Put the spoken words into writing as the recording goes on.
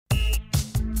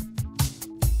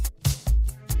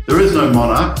is no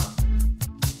monarch,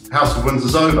 House of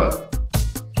Windsor's over,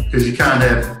 because you can't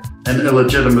have an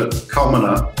illegitimate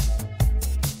commoner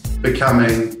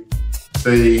becoming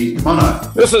the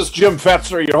monarch. This is Jim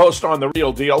Fetzer, your host on The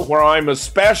Real Deal, where I'm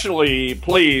especially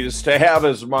pleased to have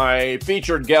as my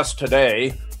featured guest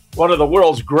today one of the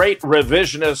world's great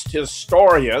revisionist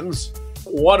historians,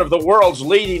 one of the world's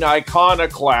leading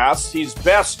iconoclasts. He's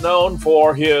best known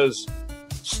for his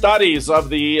studies of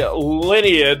the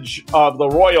lineage of the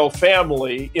royal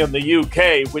family in the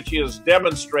UK, which he has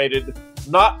demonstrated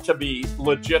not to be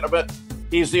legitimate.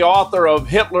 He's the author of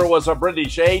Hitler Was a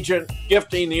British Agent,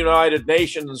 Gifting the United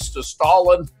Nations to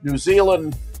Stalin, New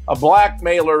Zealand, A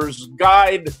Blackmailer's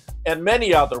Guide, and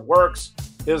many other works.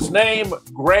 His name,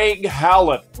 Greg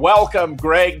Hallett. Welcome,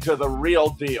 Greg, to The Real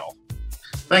Deal.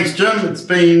 Thanks, Jim. It's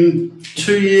been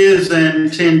 2 years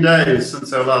and 10 days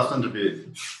since our last interview.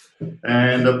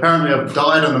 And apparently I've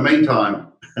died in the meantime.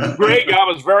 Greg, I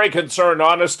was very concerned,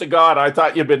 honest to God. I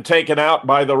thought you'd been taken out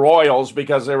by the royals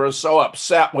because they were so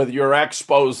upset with your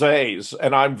exposés.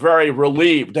 And I'm very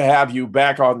relieved to have you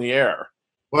back on the air.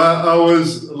 Well, I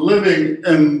was living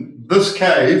in this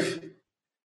cave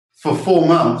for 4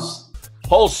 months.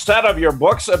 Whole set of your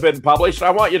books have been published.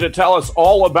 I want you to tell us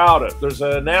all about it. There's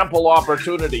an ample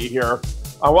opportunity here.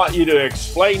 I want you to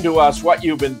explain to us what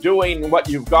you've been doing, what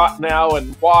you've got now,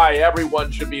 and why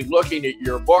everyone should be looking at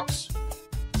your books.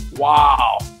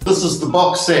 Wow. This is the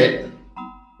box set,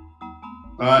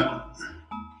 right?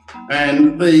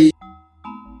 And the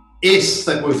S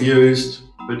that we've used,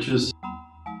 which is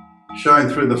shown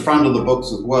through the front of the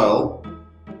books as well,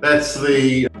 that's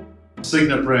the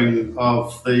signet ring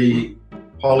of the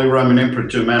Holy Roman Emperor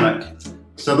Germanic.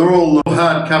 So they're all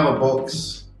hardcover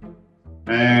books,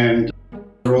 and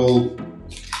they're all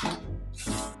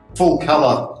full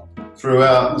colour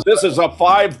throughout. This is a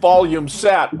 5-volume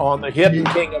set on the hidden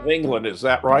King of England, is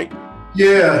that right?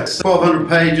 Yeah, 1,200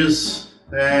 pages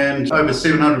and over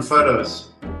 700 photos.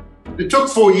 It took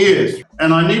 4 years,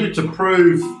 and I needed to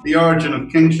prove the origin of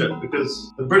kingship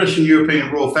because the British and European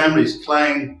royal families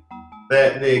claim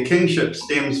that their kingship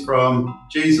stems from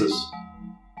Jesus.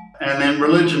 And then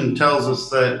religion tells us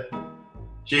that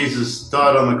Jesus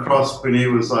died on the cross when he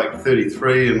was like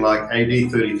 33 in like AD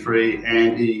 33,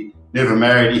 and he never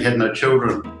married, he had no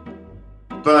children.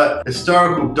 But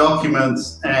historical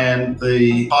documents and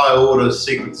the high order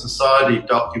secret society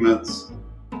documents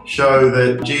show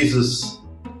that Jesus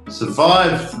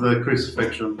survived the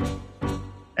crucifixion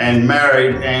and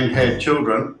married and had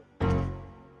children,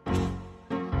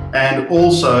 and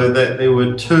also that there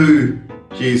were 2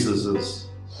 Jesuses.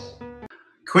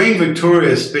 Queen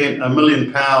Victoria spent £1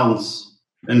 million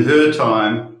in her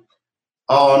time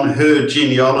on her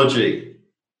genealogy,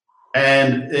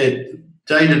 and it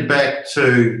dated back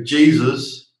to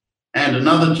Jesus and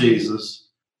another Jesus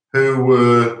who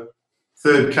were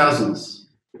 3rd cousins.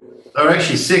 They were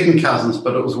actually 2nd cousins,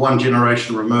 but it was 1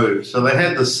 generation removed. So they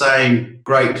had the same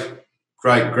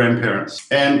great-grandparents.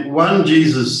 And one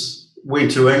Jesus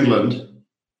went to England,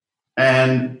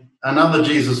 and another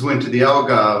Jesus went to the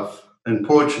Algarve in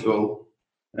Portugal,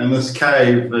 and this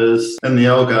cave is in the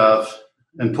Algarve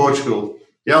in Portugal.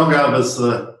 The Algarve is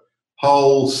the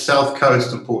whole south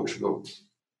coast of Portugal.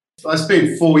 I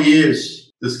spent 4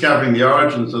 years discovering the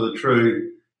origins of the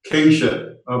true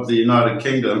kingship of the United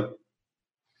Kingdom,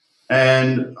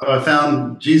 and I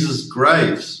found Jesus'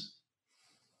 graves.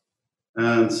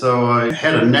 And so I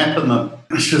had a nap in them,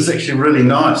 which was actually really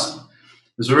nice.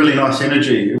 It was a really nice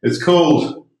energy. It's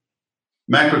called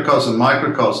macrocosm,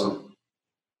 microcosm,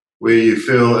 where you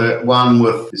feel at one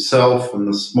with yourself and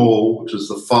the small, which is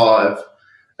the 5,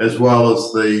 as well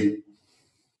as the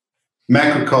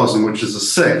macrocosm, which is the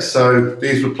 6. So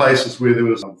these were places where there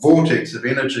was a vortex of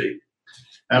energy.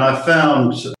 And I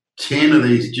found 10 of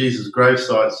these Jesus grave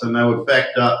sites, and they were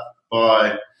backed up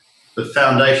by the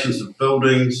foundations of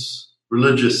buildings,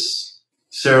 religious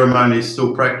ceremonies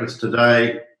still practiced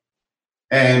today,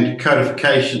 and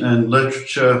codification in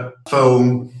literature,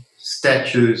 film,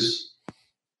 statues,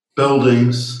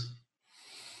 buildings,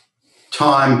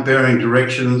 time-bearing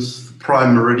directions, the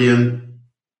prime meridian,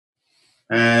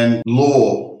 and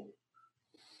law,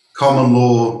 common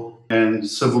law and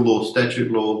civil law,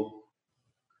 statute law,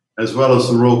 as well as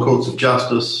the Royal Courts of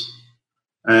Justice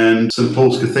and St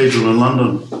Paul's Cathedral in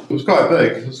London. It was quite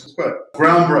big, it was quite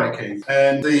groundbreaking.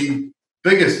 And the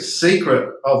biggest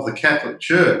secret of the Catholic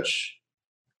Church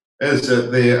is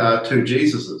that there are 2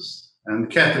 Jesuses. And the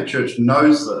Catholic Church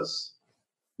knows this,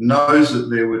 knows that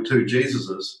there were 2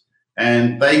 Jesuses,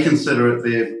 and they consider it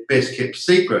their best kept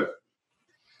secret.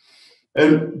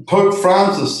 And Pope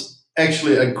Francis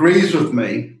actually agrees with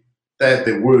me that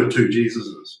there were two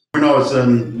Jesuses. When I was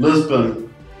in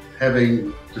Lisbon,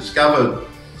 having discovered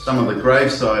some of the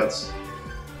grave sites,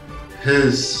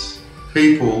 his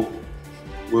people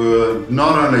were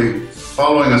not only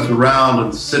following us around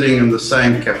and sitting in the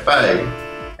same cafe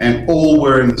and all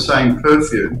wearing the same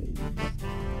perfume,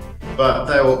 but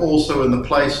they were also in the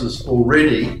places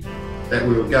already that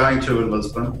we were going to in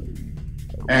Lisbon.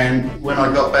 And when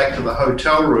I got back to the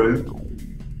hotel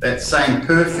room, that same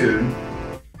perfume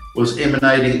was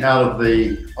emanating out of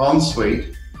the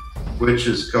ensuite, which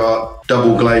has got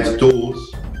double glazed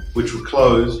doors, which were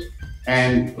closed,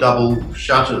 and double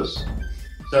shutters.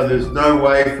 So there's no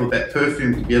way for that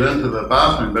perfume to get into the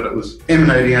bathroom, but it was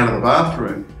emanating out of the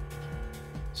bathroom.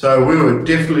 So we were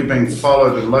definitely being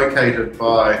followed and located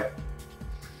by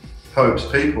Pope's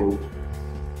people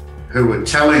who were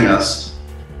telling us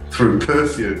through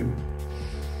perfume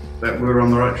that we were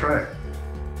on the right track.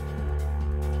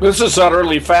 This is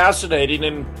utterly fascinating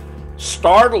and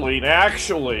startling,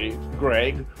 actually,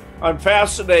 Greg. I'm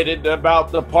fascinated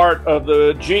about the part of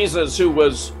the Jesus who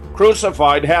was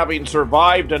crucified having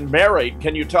survived and married.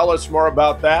 Can you tell us more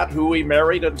about that, who he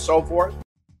married and so forth?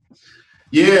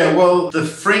 Yeah, well, the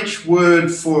French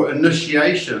word for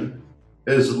initiation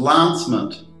is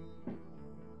lancement.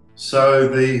 So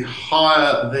the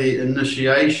higher the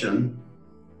initiation,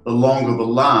 the longer the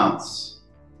lance.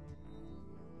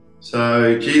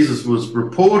 So Jesus was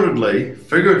reportedly,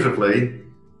 figuratively,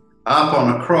 up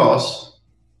on a cross,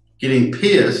 getting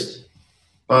pierced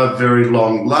by a very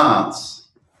long lance,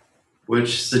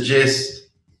 which suggests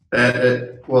that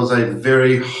it was a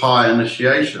very high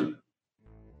initiation.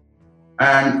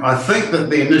 And I think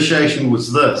that the initiation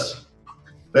was this,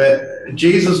 that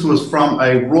Jesus was from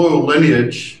a royal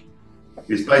lineage.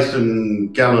 He's based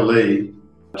in Galilee,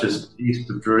 just east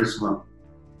of Jerusalem.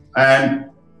 And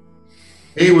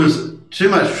he was too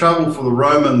much trouble for the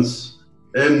Romans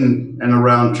in and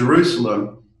around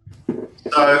Jerusalem.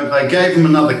 So they gave him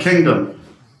another kingdom.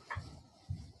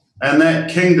 And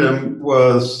that kingdom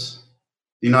was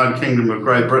the United Kingdom of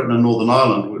Great Britain and Northern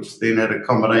Ireland, which then had a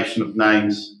combination of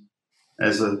names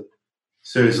as a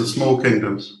series of small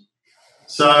kingdoms.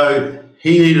 So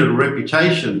he needed a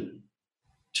reputation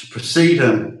to precede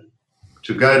him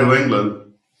to go to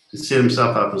England to set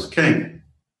himself up as king.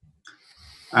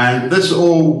 And this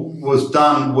all was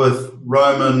done with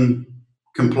Roman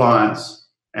compliance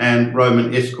and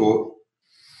Roman escort,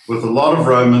 with a lot of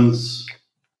Romans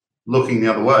looking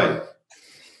the other way,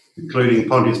 including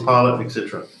Pontius Pilate,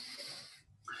 etc.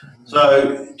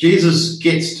 So Jesus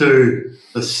gets to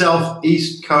the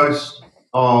southeast coast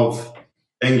of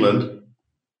England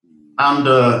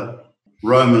under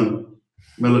Roman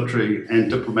military and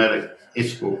diplomatic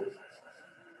escort.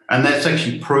 And that's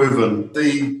actually proven.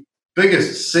 The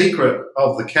biggest secret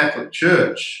of the Catholic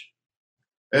Church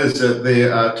is that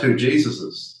there are two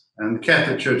Jesuses. And the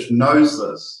Catholic Church knows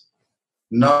this,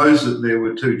 knows that there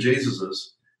were two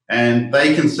Jesuses, and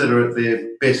they consider it their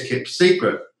best kept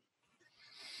secret.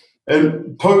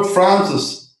 And Pope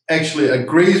Francis actually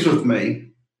agrees with me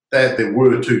that there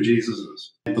were two Jesuses.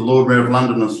 The Lord Mayor of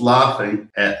London is laughing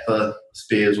at the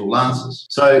spears or lances.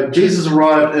 So Jesus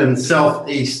arrived in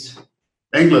southeast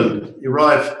England. He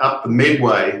arrived up the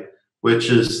Medway, which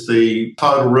is the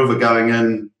tidal river going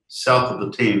in south of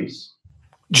the Thames.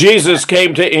 Jesus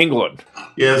came to England.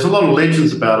 Yeah, there's a lot of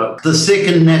legends about it. The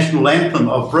second national anthem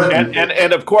of Britain.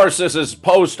 And of course, this is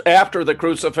after the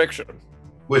crucifixion.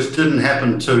 Which didn't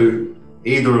happen to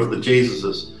either of the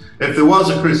Jesuses. If there was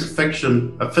a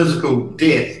crucifixion, a physical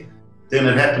death, then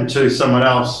it happened to someone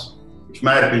else, which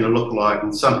may have been a lookalike,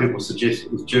 and some people suggest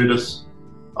it was Judas.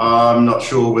 I'm not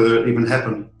sure whether it even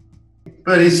happened.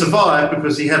 But he survived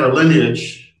because he had a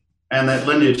lineage, and that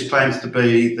lineage claims to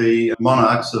be the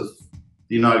monarchs of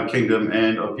the United Kingdom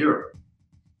and of Europe.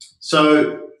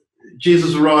 So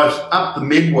Jesus arrives up the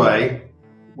Medway,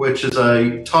 which is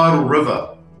a tidal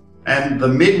river, and the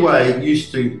Medway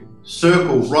used to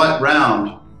circle right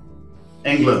round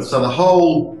England. So the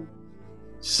whole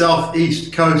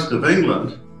southeast coast of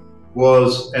England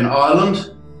was an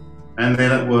island, and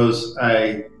then it was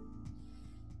a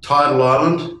tidal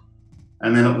island,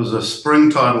 and then it was a spring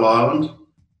tidal island,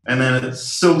 and then it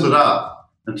silted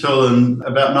up until in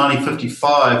about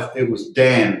 1955 it was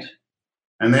dammed.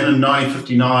 And then in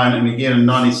 1959 and again in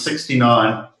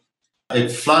 1969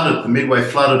 it flooded, the Medway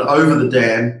flooded over the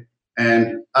dam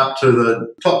and up to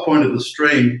the top point of the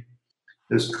stream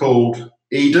is called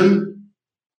Eden.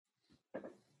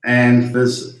 And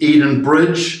there's Eden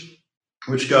Bridge,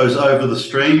 which goes over the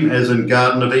stream, as in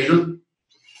Garden of Eden.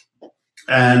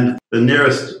 And the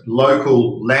nearest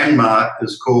local landmark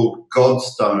is called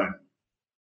Godstone.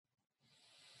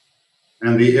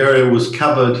 and the area was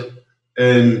covered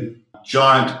in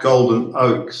giant golden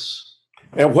oaks.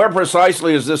 And where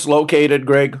precisely is this located,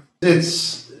 Greg?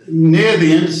 It's near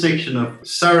the intersection of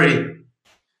Surrey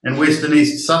and West and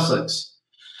East Sussex.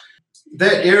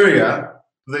 That area,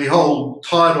 the whole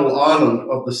tidal island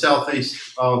of the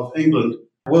southeast of England,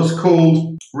 was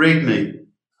called Regni.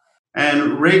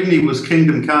 And Regni was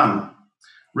kingdom come.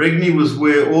 Regni was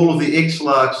where all of the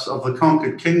exilarchs of the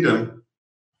conquered kingdom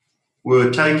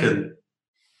were taken.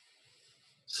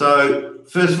 So,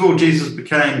 first of all, Jesus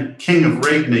became king of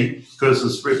Regni because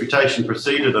his reputation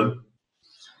preceded him,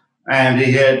 and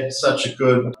he had such a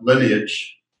good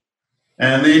lineage.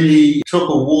 And then he took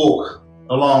a walk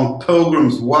along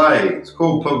Pilgrim's Way. It's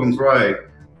called Pilgrim's Way,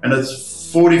 and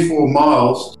it's 44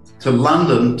 miles to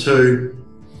London to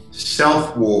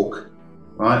Southwark,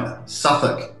 right?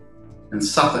 Suffolk, and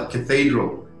Suffolk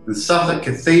Cathedral. And Suffolk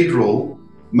Cathedral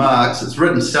marks, it's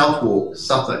written Southwark,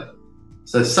 Suffolk.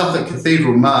 So Suffolk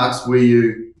Cathedral marks where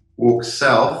you walk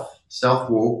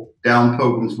Southwark, down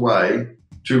Pilgrim's Way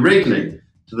to Regni,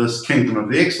 to this kingdom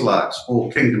of the exilarchs,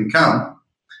 or kingdom come,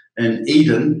 in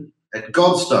Eden at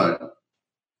Godstone.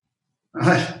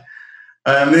 Right?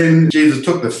 And then Jesus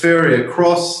took the ferry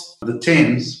across the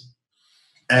Thames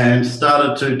and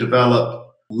started to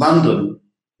develop London,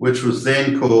 which was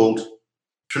then called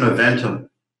Trinovantum,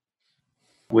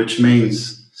 which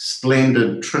means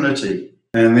splendid Trinity.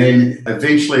 And then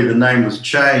eventually the name was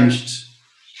changed.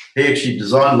 He actually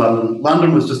designed London.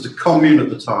 London was just a commune at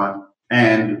the time,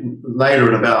 and later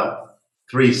in about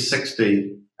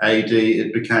 360 AD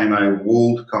it became a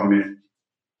walled commune.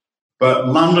 But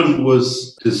London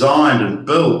was designed and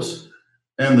built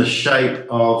in the shape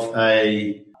of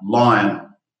a lion,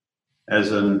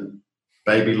 as in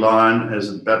baby lion, as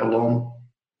in Babylon,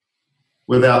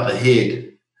 without the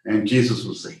head, and Jesus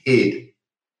was the head.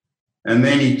 And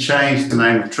then he changed the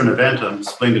name of Trinovantum,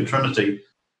 Splendid Trinity,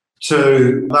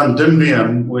 to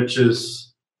Londinium, which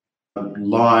is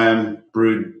Lion,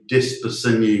 Brood,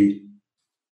 Despicini,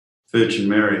 Virgin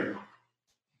Mary.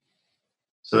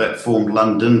 So that formed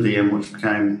Londinium, which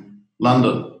became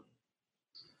London.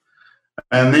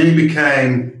 And then he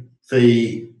became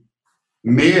the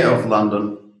Mayor of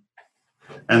London.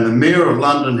 And the Mayor of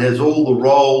London has all the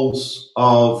roles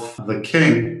of the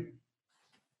king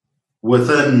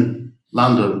within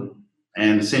London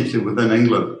and essentially within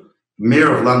England. The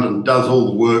Mayor of London does all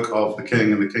the work of the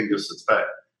king, and the king just sits back.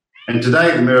 And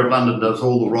today the Mayor of London does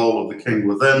all the role of the king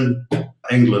within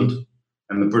England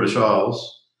and the British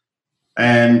Isles,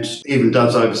 and even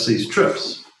does overseas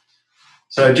trips.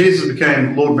 So Jesus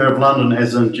became Lord Mayor of London,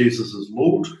 as in Jesus is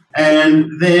Lord.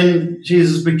 And then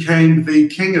Jesus became the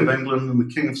King of England and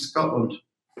the King of Scotland.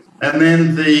 And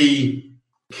then the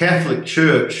Catholic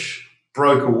Church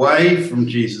broke away from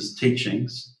Jesus'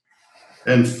 teachings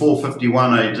in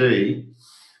 451 AD.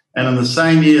 And in the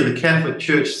same year, the Catholic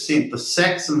Church sent the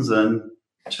Saxons in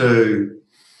to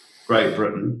Great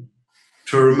Britain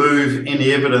to remove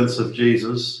any evidence of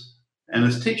Jesus and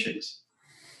his teachings.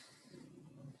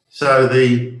 So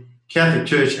the Catholic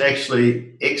Church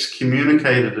actually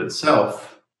excommunicated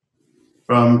itself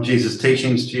from Jesus'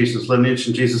 teachings, Jesus' lineage,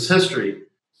 and Jesus' history.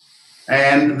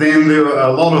 And then there were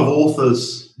a lot of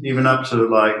authors, even up to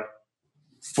like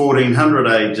 1400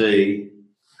 AD,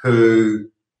 who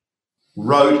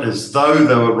wrote as though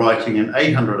they were writing in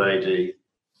 800 AD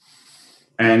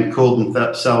and called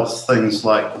themselves things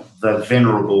like the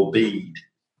Venerable Bede.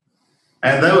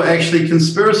 And they were actually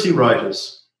conspiracy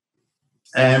writers.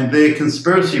 And their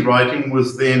conspiracy writing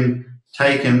was then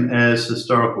taken as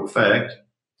historical fact.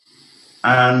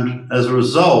 And as a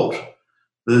result,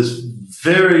 there's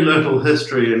very little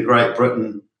history in Great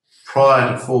Britain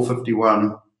prior to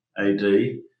 451 AD,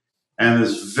 and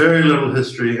there's very little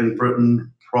history in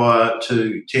Britain prior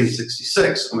to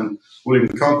 1066, when William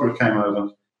the Conqueror came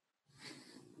over.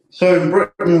 So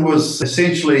Britain was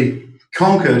essentially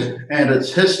conquered, and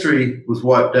its history was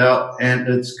wiped out, and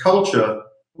its culture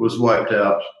was wiped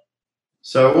out.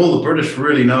 So all the British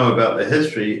really know about their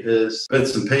history is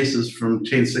bits and pieces from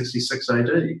 1066 AD.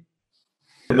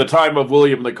 In the time of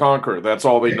William the Conqueror, that's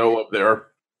all they know of their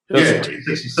history. Yeah,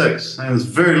 1066. And there's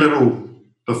very little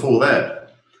before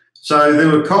that. So there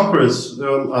were conquerors,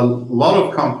 there were a lot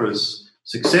of conquerors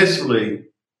successively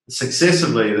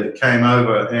that came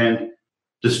over and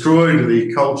destroyed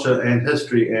the culture and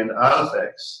history and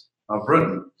artifacts of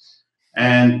Britain.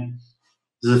 And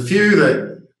there's a few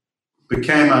that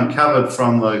became uncovered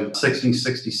from the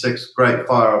 1666 Great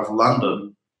Fire of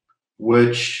London,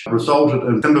 which resulted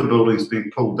in timber buildings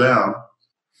being pulled down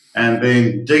and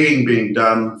then digging being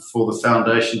done for the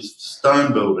foundations of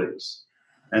stone buildings.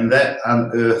 And that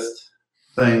unearthed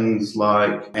things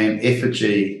like an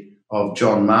effigy of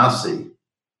John Marcy,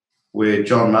 where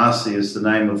John Marcy is the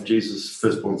name of Jesus'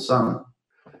 firstborn son.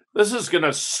 This is going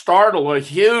to startle a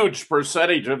huge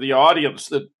percentage of the audience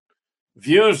that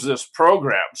views this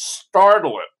program.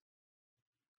 Startle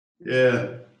it.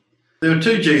 Yeah. There were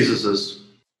two Jesuses.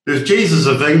 There's Jesus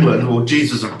of England, or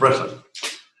Jesus of Britain.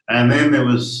 And then there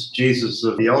was Jesus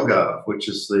of the Algarve, which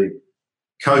is the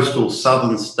coastal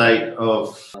southern state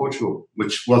of Portugal,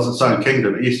 which was its own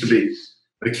kingdom. It used to be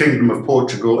the Kingdom of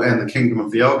Portugal and the Kingdom of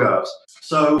the Algarves.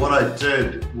 So what I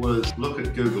did was look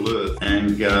at Google Earth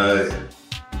and go,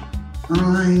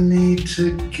 I need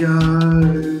to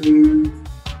go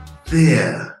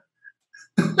there.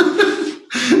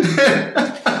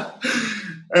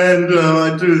 And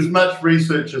I do as much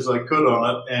research as I could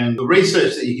on it. And the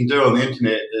research that you can do on the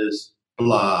internet is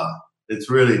blah. It's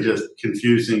really just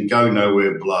confusing, go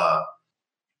nowhere, blah.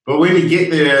 But when you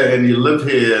get there and you live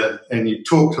here and you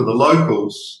talk to the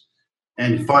locals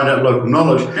and you find out local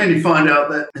knowledge, and you find out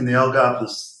that in the Algarve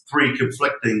there's three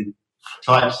conflicting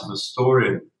types of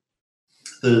historian.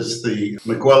 There's the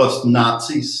Miguelist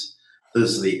Nazis,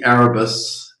 there's the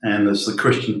Arabists, and there's the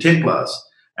Christian Templars.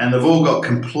 And they've all got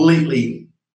completely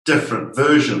different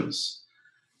versions.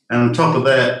 And on top of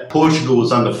that, Portugal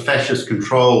was under fascist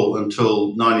control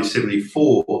until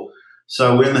 1974.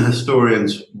 So when the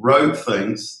historians wrote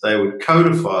things, they would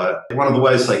codify it. One of the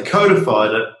ways they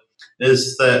codified it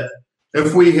is that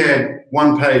if we had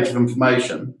one page of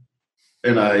information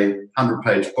in a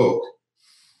 100-page book,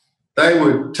 they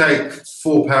would take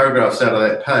 4 paragraphs out of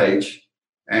that page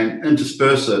and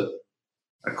intersperse it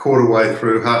a quarter way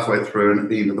through, halfway through, and at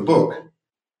the end of the book.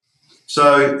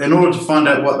 So in order to find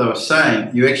out what they were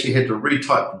saying, you actually had to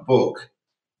retype the book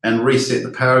and reset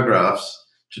the paragraphs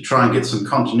to try and get some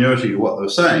continuity to what they were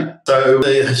saying. So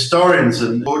the historians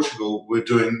in Portugal were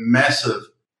doing massive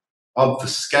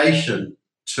obfuscation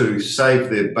to save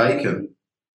their bacon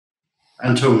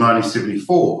until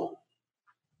 1974,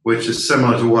 which is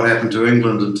similar to what happened to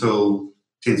England until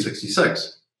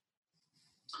 1066.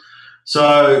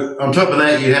 So on top of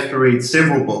that, you have to read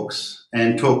several books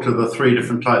and talk to the 3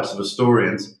 different types of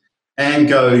historians and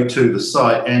go to the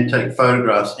site and take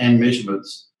photographs and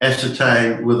measurements,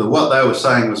 ascertain whether what they were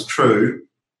saying was true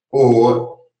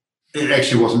or it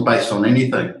actually wasn't based on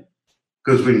anything.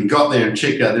 Because when you got there and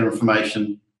checked out their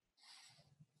information,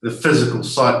 the physical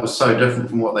site was so different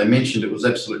from what they mentioned, it was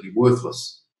absolutely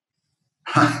worthless.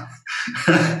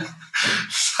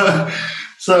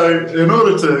 So in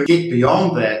order to get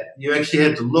beyond that, you actually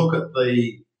had to look at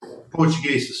the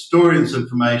Portuguese historians'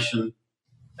 information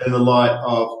in the light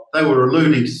of they were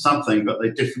alluding to something, but they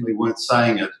definitely weren't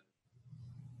saying it.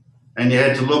 And you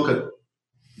had to look at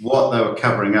what they were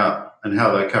covering up and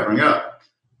how they were covering up.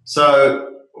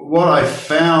 So what I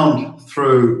found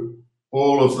through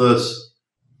all of this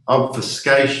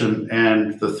obfuscation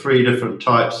and the 3 different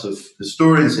types of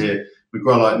historians here,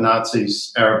 Miguelite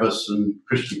Nazis, Arabists, and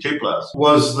Christian Templars,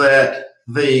 was that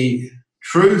the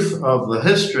truth of the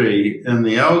history in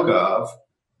the Algarve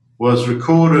was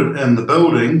recorded in the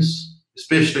buildings,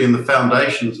 especially in the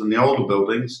foundations in the older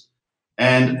buildings,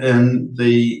 and in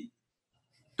the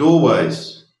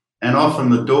doorways. And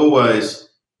often the doorways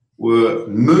were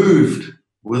moved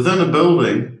within a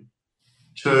building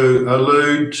to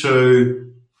allude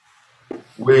to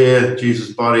where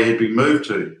Jesus' body had been moved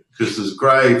to, because his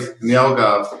grave in the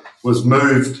Algarve was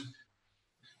moved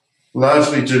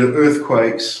largely due to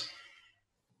earthquakes.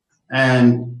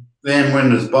 And then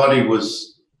when his body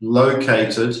was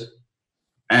located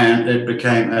and it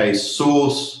became a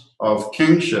source of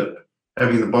kingship,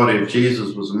 having the body of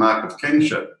Jesus was a mark of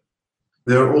kingship.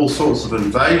 There are all sorts of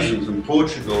invasions in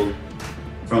Portugal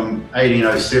from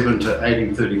 1807 to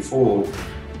 1834.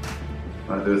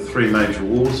 There are 3 major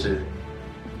wars here.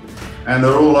 And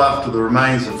they're all after the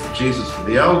remains of Jesus for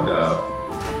the Algarve.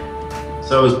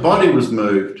 So his body was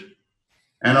moved,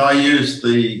 and I used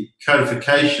the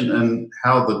codification and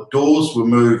how the doors were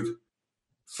moved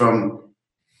from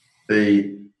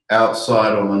the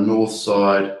outside on the north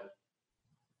side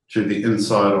to the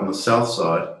inside on the south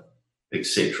side,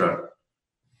 etc.,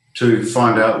 to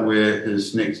find out where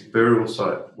his next burial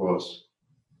site was.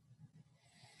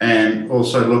 And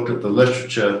also looked at the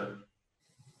literature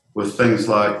with things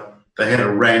like they had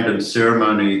a random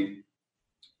ceremony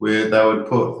where they would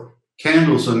put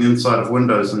candles on the inside of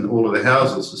windows in all of their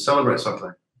houses to celebrate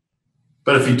something.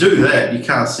 But if you do that, you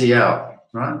can't see out,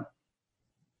 right?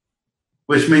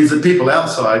 Which means that people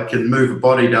outside can move a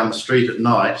body down the street at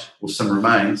night with some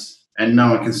remains and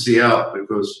no one can see out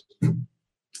because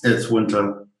it's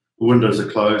winter, the windows are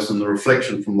closed, and the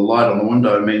reflection from the light on the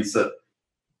window means that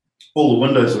all the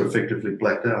windows are effectively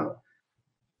blacked out.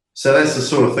 So that's the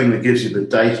sort of thing that gives you the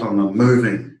date on them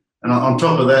moving. And on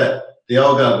top of that, the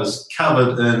Algarve was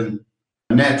covered in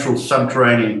natural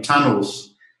subterranean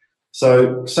tunnels.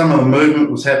 So some of the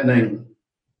movement was happening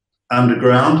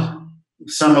underground.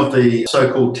 Some of the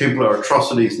so-called Templar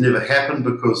atrocities never happened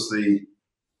because the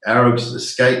Arabs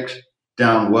escaped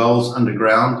down wells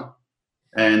underground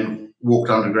and walked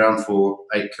underground for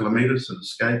 8 kilometres and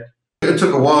escaped. It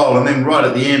took a while, and then right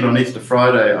at the end on Easter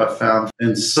Friday, I found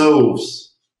in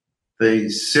Silves the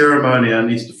ceremony on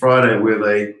Easter Friday where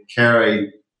they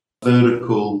carry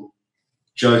vertical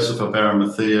Joseph of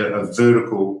Arimathea, a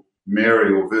vertical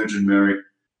Mary or Virgin Mary,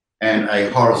 and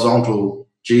a horizontal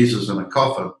Jesus in a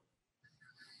coffin.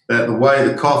 That the way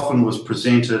the coffin was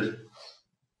presented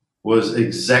was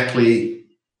exactly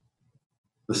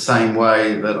the same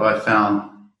way that I found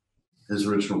his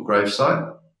original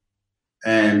gravesite.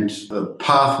 And the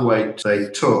pathway they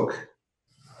took,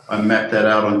 I mapped that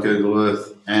out on Google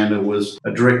Earth, and it was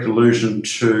a direct allusion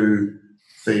to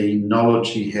the knowledge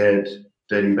he had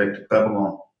dating back to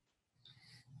Babylon.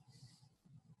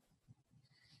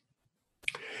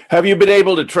 Have you been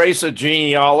able to trace a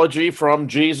genealogy from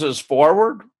Jesus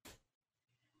forward?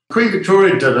 Queen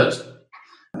Victoria did it,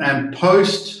 and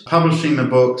post publishing the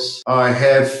books, I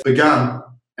have begun,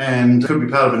 and could be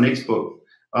part of the next book,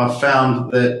 I've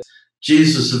found that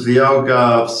Jesus of the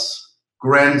Algarve's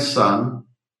grandson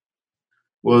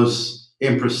was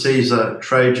Emperor Caesar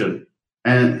Trajan.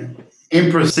 And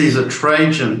Emperor Caesar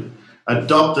Trajan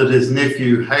adopted his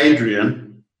nephew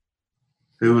Hadrian,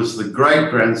 who was the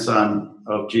great-grandson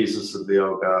of Jesus of the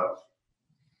Algarve.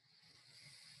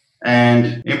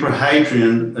 And Emperor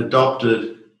Hadrian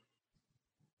adopted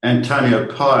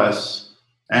Antonio Pius,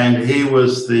 and he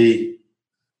was the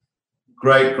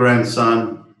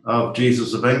great-grandson of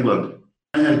Jesus of England.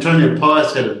 And Antonio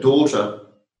Pius had a daughter,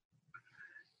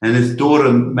 and his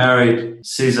daughter married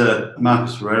Caesar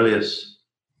Marcus Aurelius,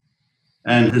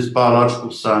 and his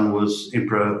biological son was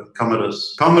Emperor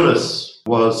Commodus. Commodus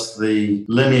was the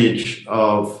lineage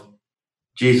of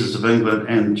Jesus of England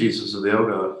and Jesus of the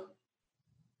Algarve.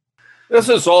 This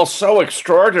is all so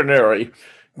extraordinary,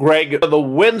 Greg. The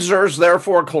Windsors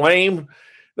therefore claim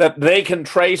that they can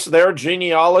trace their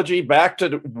genealogy back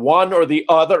to one or the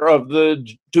other of the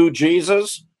two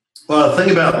Jesus? Well, the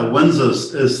thing about the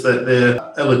Windsors is that they're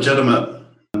illegitimate,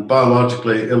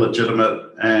 biologically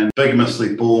illegitimate, and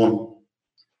bigamously born.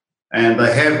 And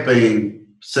they have been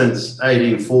since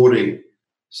 1840.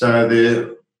 So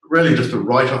they're really just a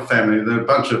write-off family. They're a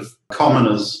bunch of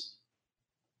commoners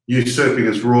usurping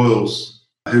as royals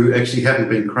who actually haven't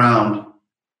been crowned.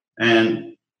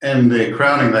 And in their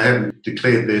crowning, they haven't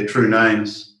declared their true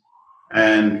names.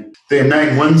 And their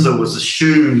name Windsor was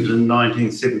assumed in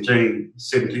 1917,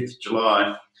 17th of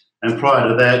July. And prior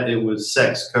to that, it was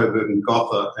Saxe, Coburg, and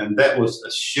Gotha. And that was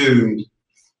assumed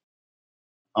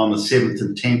on the 7th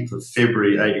and 10th of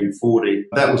February, 1840.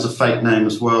 That was a fake name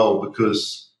as well,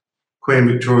 because Queen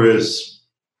Victoria's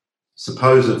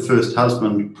supposed first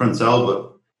husband, Prince Albert,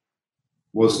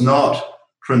 was not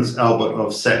Prince Albert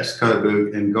of Saxe,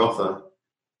 Coburg, and Gotha.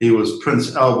 He was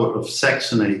Prince Albert of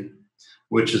Saxony,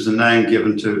 which is a name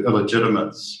given to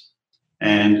illegitimates.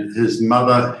 And his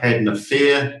mother had an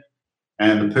affair,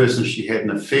 and the person she had an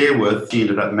affair with, she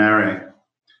ended up marrying.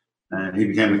 And he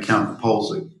became the Count of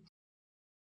Polsig.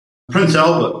 Prince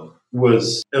Albert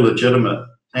was illegitimate,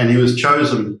 and he was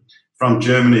chosen from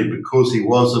Germany because he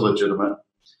was illegitimate.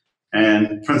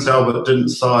 And Prince Albert didn't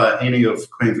sire any of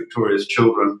Queen Victoria's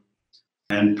children.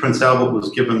 And Prince Albert was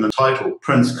given the title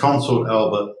Prince Consort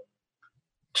Albert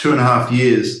 2.5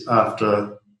 years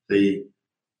after the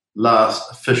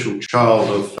last official child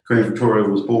of Queen Victoria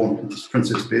was born,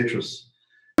 Princess Beatrice.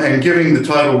 And giving the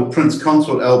title Prince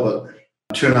Consort Albert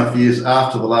 2.5 years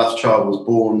after the last child was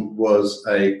born was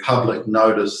a public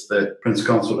notice that Prince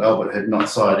Consort Albert had not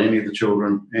sired any of the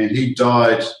children. And he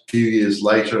died a few years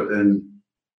later in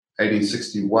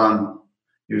 1861.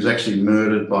 He was actually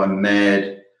murdered by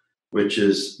Maid, which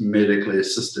is medically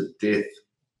assisted death.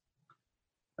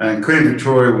 And Queen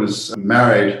Victoria was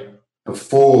married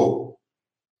before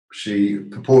she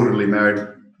purportedly married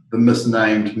the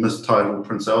misnamed, mistitled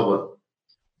Prince Albert.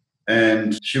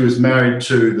 And she was married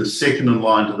to the second in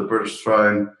line to the British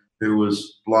throne, who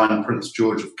was blind Prince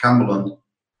George of Cumberland,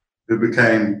 who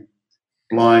became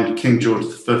blind King George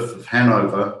V of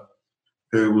Hanover,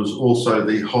 who was also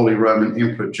the Holy Roman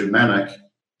Emperor Germanic.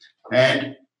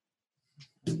 And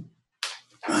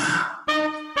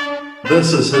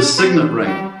this is his signet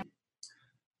ring.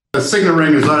 The signet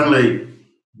ring is only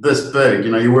this big,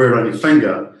 you wear it on your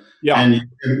finger, and you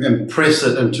impress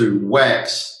it into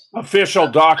wax Official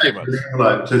documents.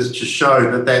 Envelope to show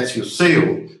that that's your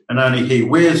seal, and only he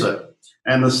wears it.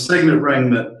 And the signet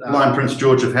ring that Lion Prince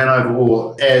George of Hanover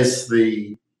wore as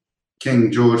the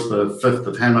King George V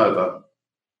of Hanover,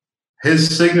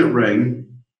 his signet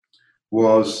ring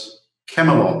was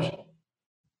Camelot.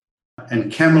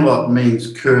 And Camelot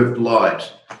means curved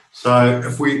light. So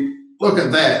if we look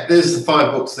at that, there's the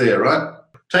 5 books there, right?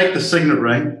 Take the signet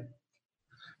ring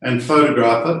and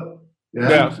photograph it.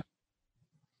 Yeah.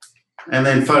 And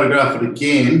then photograph it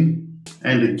again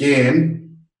and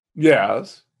again.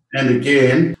 Yes. And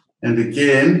again and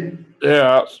again.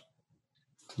 Yes.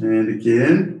 And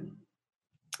again.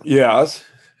 Yes.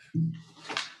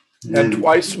 And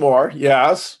twice more.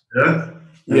 Yes. Yeah.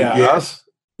 Yes.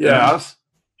 Yes.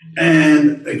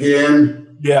 And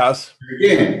again. Yes.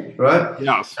 Again, right?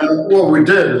 Yes. And what we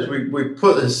did is we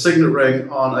put his signet ring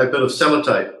on a bit of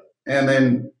sellotape and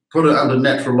then put it under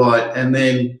natural light and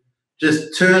then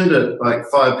just turned it like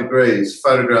 5 degrees,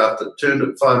 photographed it, turned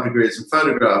it 5 degrees and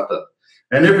photographed it.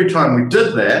 And every time we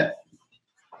did that,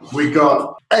 we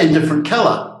got a different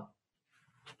color,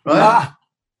 right? Ah,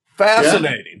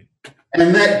 fascinating. Yeah?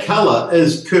 And that color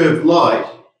is curved light,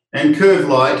 and curved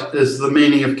light is the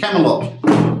meaning of Camelot.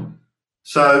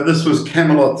 So this was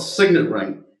Camelot's signet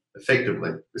ring,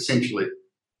 effectively, essentially,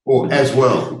 or as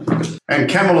well. And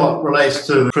Camelot relates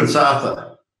to Prince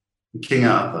Arthur, King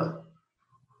Arthur.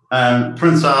 And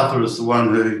Prince Arthur is the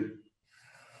one who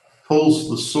pulls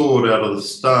the sword out of the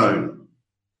stone.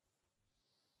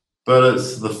 But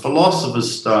it's the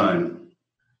philosopher's stone.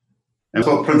 And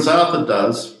what Prince Arthur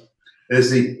does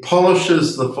is he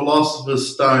polishes the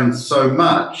philosopher's stone so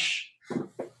much,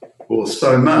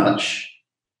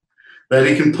 that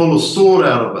he can pull a sword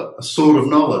out of it, a sword of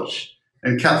knowledge,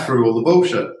 and cut through all the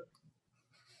bullshit.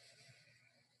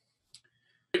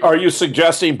 Are you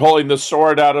suggesting pulling the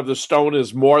sword out of the stone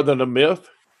is more than a myth?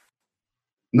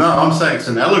 No, I'm saying it's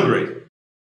an allegory.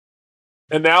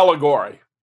 An allegory.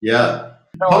 Yeah.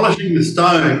 Polishing the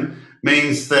stone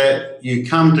means that you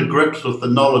come to grips with the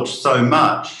knowledge so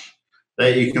much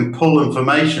that you can pull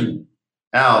information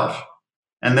out,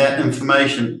 and that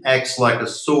information acts like a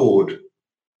sword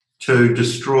to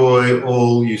destroy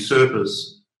all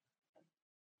usurpers.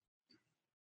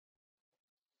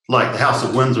 Like the House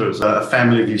of Windsor is a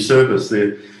family of usurpers.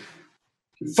 They're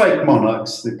fake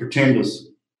monarchs, they're pretenders.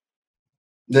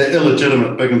 They're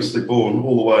illegitimate, bigamy born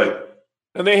all the way.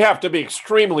 And they have to be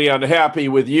extremely unhappy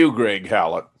with you, Greg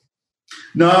Hallett.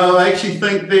 No, I actually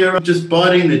think they're just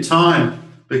biding their time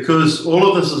because all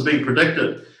of this has been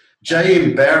predicted.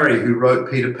 J.M. Barrie, who wrote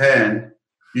Peter Pan,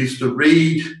 used to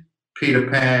read Peter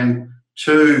Pan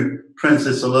to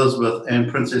Princess Elizabeth and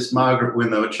Princess Margaret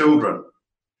when they were children.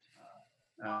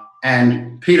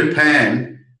 And Peter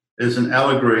Pan is an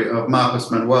allegory of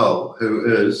Marcus Manuel,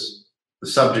 who is the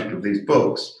subject of these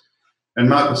books. And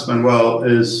Marcus Manuel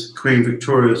is Queen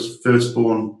Victoria's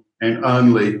firstborn and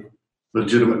only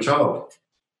legitimate child.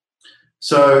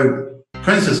 So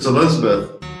Princess Elizabeth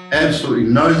absolutely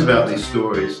knows about these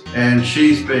stories, and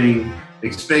she's been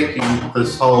expecting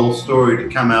this whole story to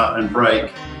come out and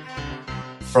break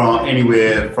from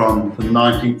anywhere from the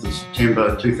 19th of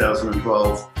September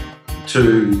 2012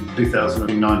 to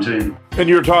 2019. And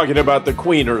you're talking about the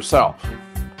Queen herself.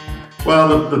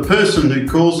 Well, the person who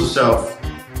calls herself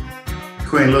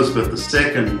Queen Elizabeth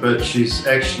II, but she's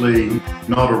actually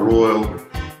not a royal.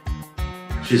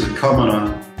 She's a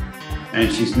commoner,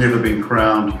 and she's never been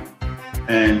crowned,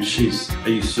 and she's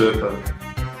a usurper.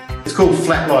 It's called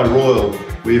flatline royal,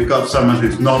 where you've got someone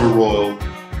who's not a royal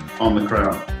on the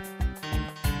crown.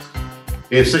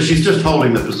 Yeah, so she's just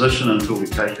holding the position until we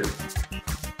take it.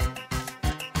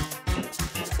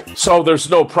 So there's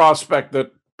no prospect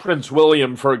that Prince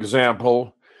William, for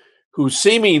example, who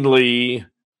seemingly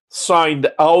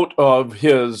signed out of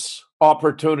his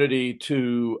opportunity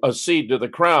to accede to the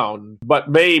crown,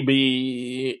 but may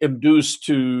be induced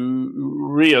to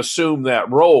reassume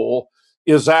that role,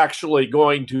 is actually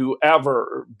going to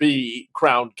ever be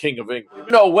crowned King of England.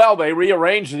 You know, well, they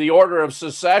rearranged the order of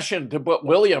succession to put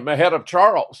William ahead of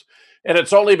Charles. And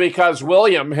it's only because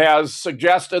William has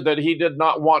suggested that he did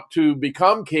not want to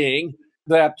become king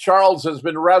that Charles has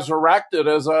been resurrected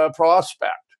as a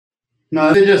prospect.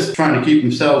 No, they're just trying to keep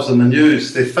themselves in the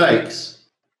news. They're fakes.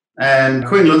 And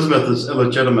Queen Elizabeth is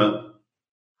illegitimate.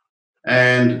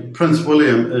 And Prince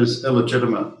William is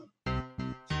illegitimate.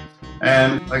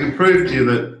 And I can prove to you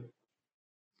that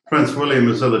Prince William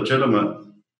is illegitimate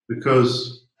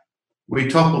because we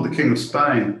toppled the King of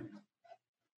Spain.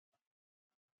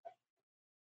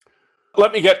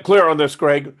 Let me get clear on this,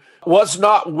 Greg. Was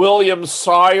not William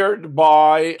sired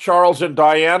by Charles and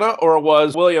Diana, or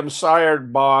was William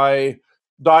sired by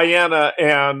Diana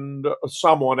and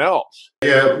someone else.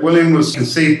 Yeah, William was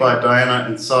conceived by Diana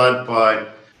and sired by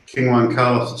King Juan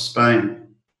Carlos of Spain.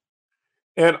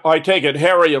 And I take it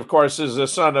Harry, of course, is the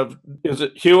son of, is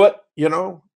it Hewitt, you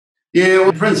know? Yeah,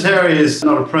 well, Prince Harry is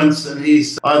not a prince, and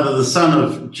he's either the son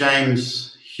of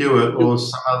James Hewitt or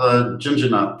some other ginger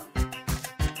nut.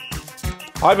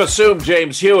 I've assumed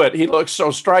James Hewitt. He looks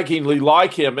so strikingly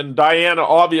like him, and Diana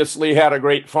obviously had a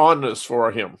great fondness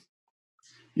for him.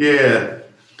 Yeah,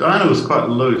 Diana was quite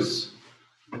loose,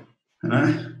 you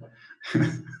know?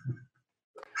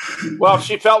 Well,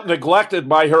 she felt neglected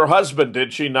by her husband,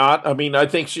 did she not? I mean, I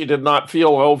think she did not feel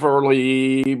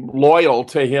overly loyal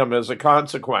to him as a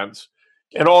consequence.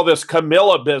 And all this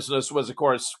Camilla business was, of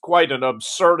course, quite an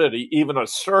absurdity, even a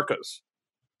circus.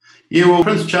 Yeah, well,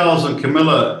 Prince Charles and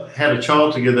Camilla had a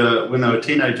child together when they were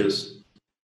teenagers.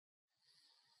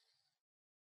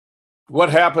 What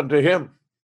happened to him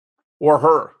or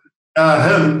her?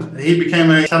 He became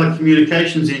a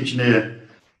telecommunications engineer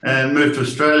and moved to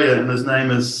Australia, and his name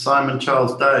is Simon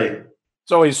Charles Day.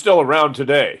 So he's still around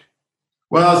today?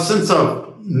 Well, since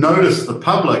I've noticed the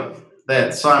public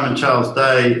that Simon Charles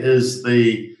Day is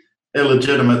the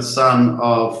illegitimate son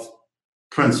of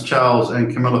Prince Charles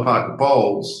and Camilla Parker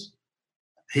Bowles,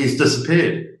 he's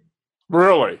disappeared.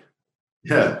 Really?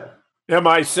 Yeah.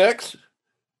 MI6?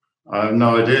 I have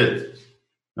no idea.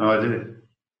 No idea.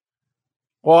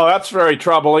 Well, that's very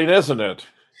troubling, isn't it?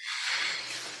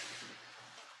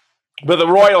 But the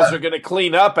royals are going to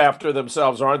clean up after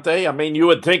themselves, aren't they? I mean, you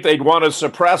would think they'd want to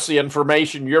suppress the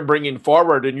information you're bringing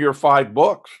forward in your 5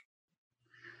 books.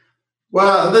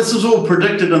 Well, this is all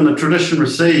predicted in the tradition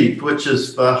received, which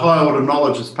is the high order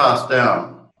knowledge is passed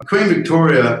down. Queen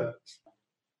Victoria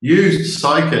used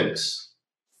psychics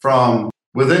from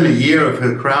within a year of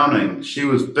her crowning. She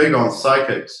was big on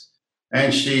psychics,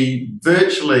 and she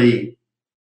virtually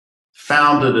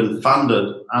founded and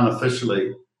funded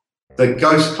unofficially the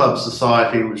Ghost Club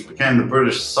Society, which became the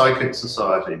British Psychic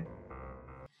Society.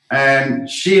 And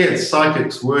she had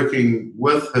psychics working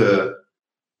with her,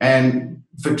 and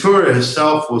Victoria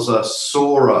herself was a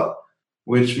Tsar,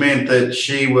 which meant that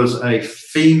she was a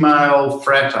female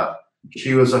frater.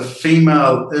 She was a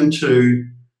female into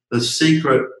the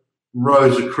secret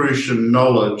Rosicrucian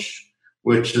knowledge,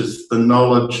 which is the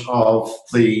knowledge of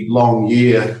the long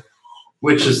year,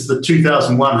 which is the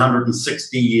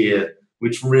 2160 year,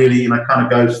 which really, you know, kind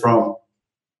of goes from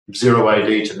 0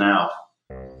 AD to now,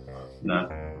 you know,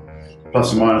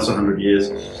 plus or minus 100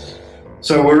 years.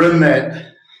 So we're in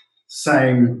that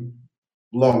same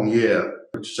long year,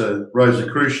 which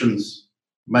Rosicrucians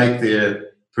make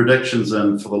their predictions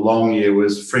in for the long year,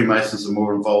 whereas Freemasons are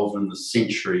more involved in the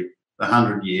century, the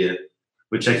 100 year,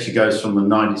 which actually goes from the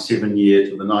 97 year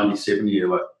to the 97 year,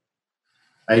 like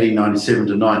 1897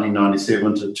 to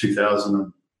 1997 to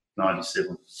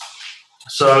 2097.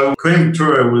 So Queen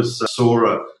Victoria was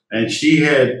Tsar, and she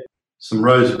had some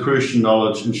Rosicrucian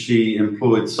knowledge, and she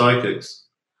employed psychics.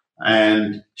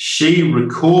 And she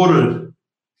recorded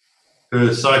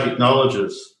her psychic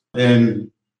knowledges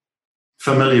in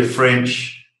familiar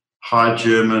French, High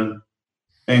German,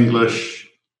 English,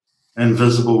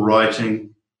 invisible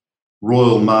writing,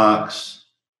 royal marks,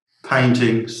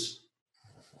 paintings,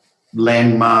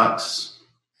 landmarks,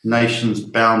 nations'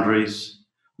 boundaries,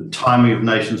 the timing of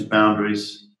nations'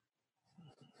 boundaries,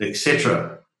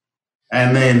 etc.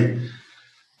 And then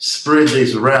spread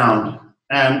these around.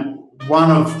 And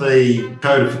one of the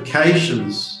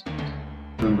codifications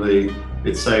in the,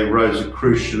 let's say,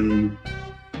 Rosicrucian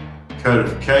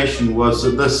codification was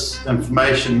that this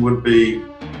information would be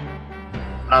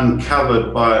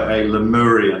uncovered by a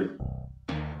Lemurian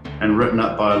and written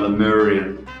up by a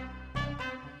Lemurian.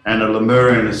 And a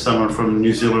Lemurian is someone from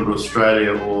New Zealand or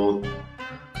Australia or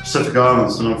Pacific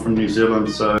Islands, and I'm from New Zealand,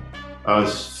 so I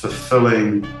was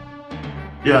fulfilling,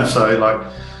 you know, so like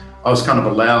I was kind of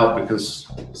allowed because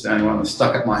it's the only one that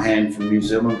stuck up my hand from New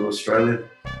Zealand or Australia.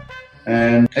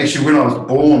 And actually when I was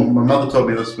born, my mother told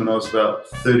me this when I was about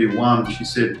 31, she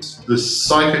said, this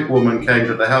psychic woman came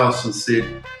to the house and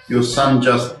said, your son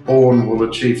just born will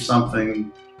achieve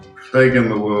something big in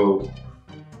the world,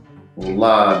 or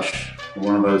large, or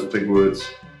one of those big words.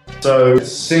 So it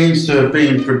seems to have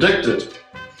been predicted.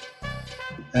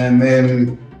 And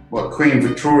then what Queen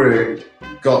Victoria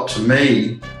got to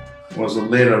me was a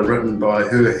letter written by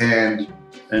her hand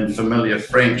in familiar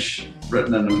French,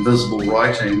 written in invisible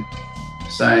writing,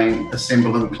 saying,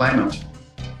 assemble and claimant.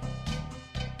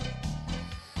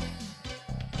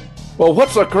 Well,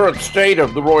 what's the current state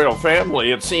of the royal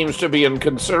family? It seems to be in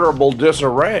considerable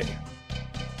disarray.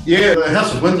 Yeah, the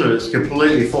House of Windsor is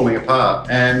completely falling apart,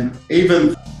 and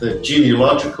even the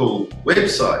genealogical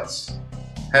websites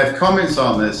have comments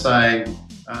on this saying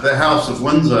the House of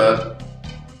Windsor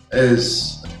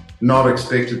is not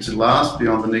expected to last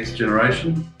beyond the next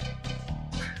generation,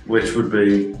 which would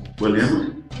be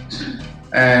William.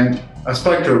 And I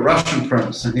spoke to a Russian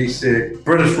prince and he said,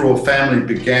 British royal family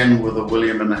began with a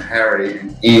William and a Harry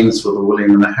and ends with a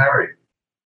William and a Harry.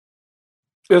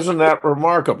 Isn't that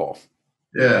remarkable?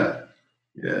 Yeah,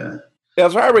 yeah.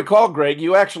 As I recall, Greg,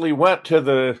 you actually went to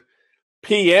the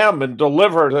PM and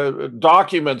delivered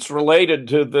documents related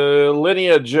to the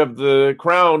lineage of the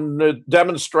crown,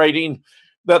 demonstrating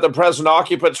that the present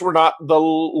occupants were not the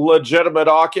legitimate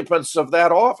occupants of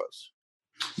that office.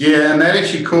 Yeah, and that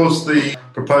actually caused the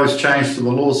proposed change to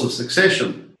the laws of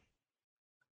succession.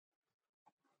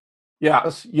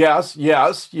 Yes, yes,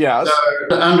 yes, yes.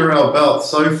 So under our belt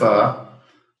so far,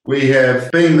 we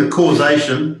have been the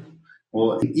causation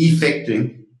or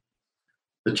effecting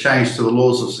the change to the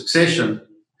laws of succession,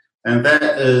 and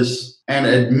that is an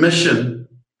admission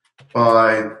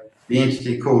by the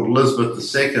entity called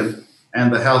Elizabeth II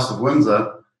and the House of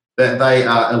Windsor that they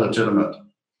are illegitimate.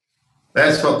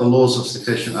 That's what the laws of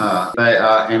succession are. They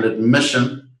are an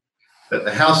admission that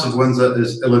the House of Windsor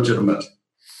is illegitimate.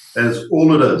 That is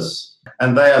all it is.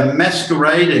 And they are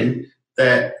masquerading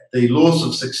that the laws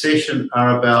of succession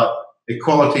are about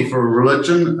equality for a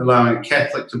religion, allowing a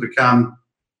Catholic to become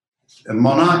a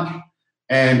monarch,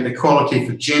 and equality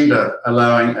for gender,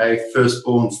 allowing a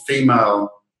firstborn female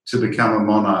to become a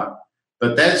monarch.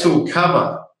 But that's all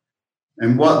cover.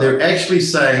 And what they're actually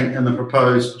saying in the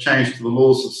proposed change to the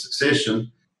laws of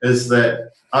succession is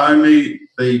that only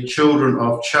the children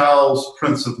of Charles,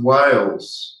 Prince of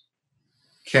Wales,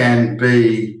 can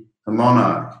be a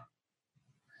monarch.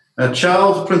 Now,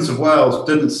 Charles, Prince of Wales,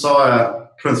 didn't sire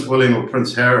Prince William or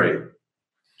Prince Harry.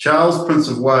 Charles, Prince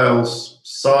of Wales,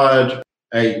 sired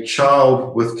a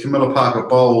child with Camilla Parker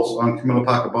Bowles on Camilla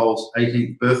Parker Bowles'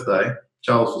 18th birthday.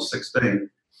 Charles was 16.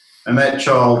 And that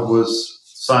child was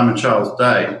Simon Charles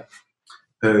Day,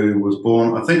 who was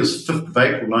born, I think it was 5th of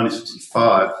April,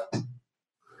 1965.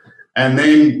 And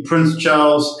then Prince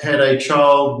Charles had a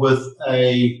child with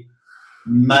a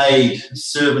maid,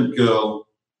 servant girl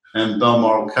in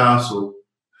Balmoral Castle.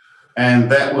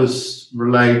 And that was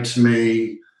relayed to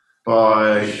me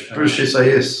by British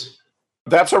SAS.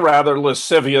 That's a rather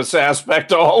lascivious aspect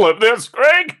to all of this,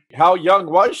 Greg. How young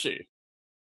was she?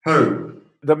 Who?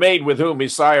 The maid with whom he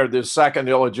sired his second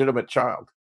illegitimate child.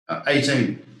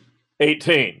 18.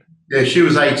 18. Yeah, she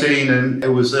was 18, and it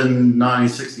was in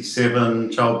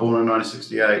 1967, child born in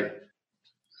 1968.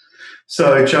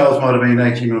 So Charles might have been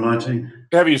 18 or 19.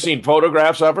 Have you seen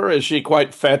photographs of her? Is she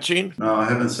quite fetching? No, I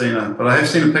haven't seen her, but I have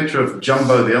seen a picture of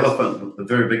Jumbo the elephant with the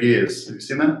very big ears. Have you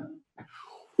seen that?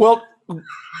 Well,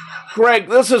 Greg,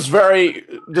 this is very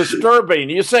disturbing.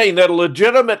 You're saying that a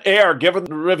legitimate heir, given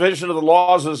the revision of the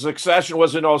laws of succession,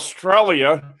 was in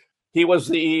Australia. He was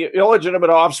the illegitimate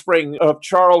offspring of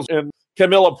Charles and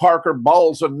Camilla Parker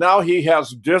Bowles, and now he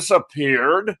has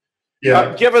disappeared.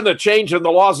 Yeah. Given the change in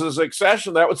the laws of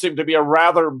succession, that would seem to be a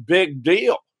rather big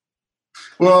deal.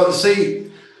 Well,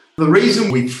 see, the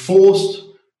reason we forced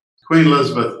Queen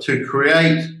Elizabeth to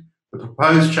create the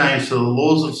proposed change to the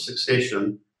laws of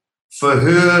succession for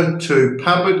her to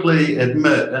publicly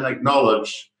admit and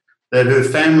acknowledge that her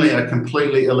family are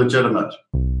completely illegitimate.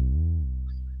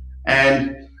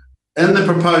 And in the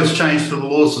proposed change to the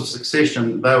laws of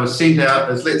succession, they were sent out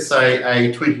as, let's say,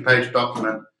 a 20-page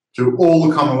document to all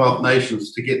the Commonwealth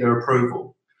nations to get their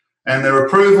approval. And their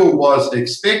approval was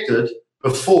expected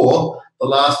before the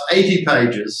last 80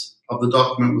 pages of the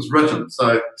document was written,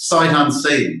 so sight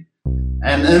unseen.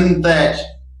 And in that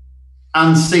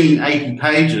unseen 80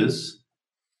 pages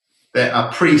that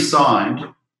are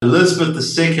pre-signed,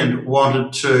 Elizabeth II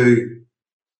wanted to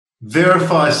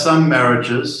verify some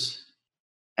marriages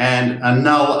and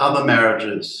annul other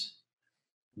marriages,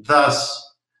 thus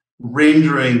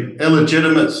rendering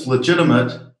illegitimates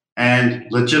legitimate and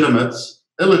legitimates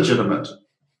illegitimate.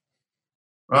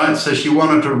 Right? So she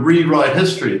wanted to rewrite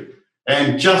history.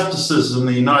 And justices in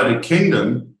the United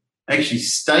Kingdom actually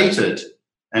stated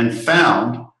and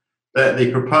found that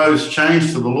the proposed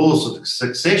change to the laws of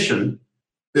succession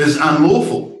is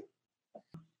unlawful.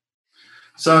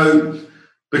 So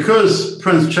because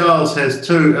Prince Charles has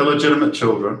 2 illegitimate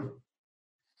children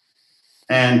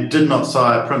and did not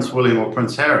sire Prince William or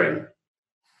Prince Harry,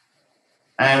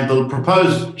 and the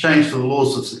proposed change to the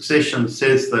laws of succession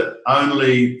says that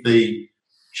only the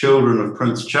children of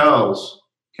Prince Charles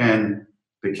can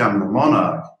become the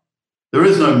monarch. There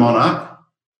is no monarch.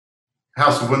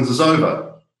 House of Windsor's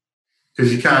over,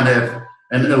 because you can't have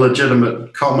an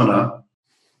illegitimate commoner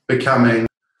becoming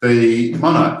the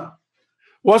monarch.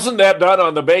 Wasn't that done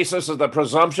on the basis of the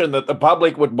presumption that the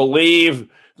public would believe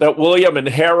that William and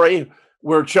Harry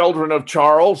were children of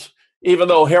Charles, even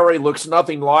though Harry looks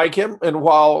nothing like him? And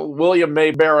while William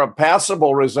may bear a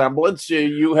passable resemblance,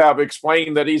 you have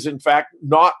explained that he's in fact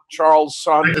not Charles'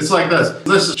 son. It's like this.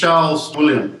 This is Charles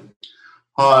William.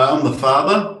 Hi, I'm the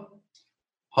father.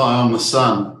 Hi, I'm the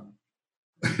son.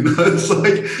 It's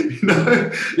like,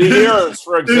 the ears,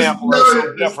 for example, are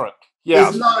so different.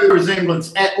 There's no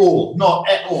resemblance at all. Not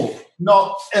at all.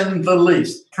 Not in the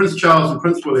least. Prince Charles and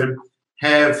Prince William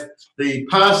have the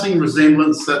passing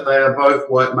resemblance that they are both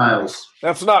white males.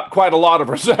 That's not quite a lot of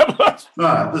resemblance.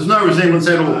 No, there's no resemblance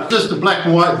at all. Just a black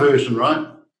and white version, right?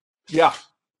 Yeah.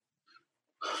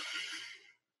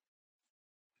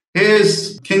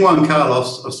 Here's King Juan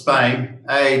Carlos of Spain,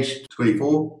 aged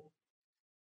 24.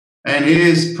 And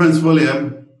here's Prince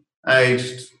William,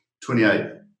 aged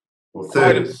 28 or 30.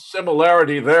 Quite a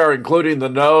similarity there, including the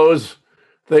nose,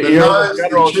 the ear, nose, the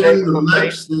general the chin, shape the of the lips,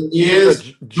 face, the ears,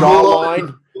 the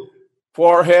jawline,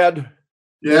 forehead.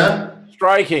 Yeah.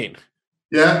 Striking.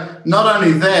 Yeah. Not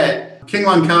only that, King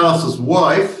Juan Carlos's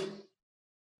wife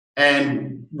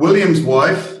and William's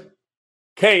wife,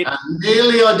 Kate, are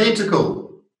nearly identical.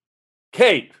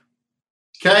 Kate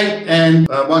and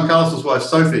Juan Carlos's wife,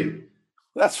 Sophie.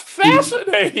 That's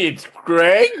fascinating,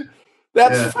 Greg.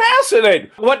 That's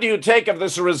fascinating. What do you take of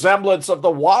this resemblance of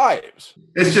the wives?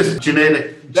 It's just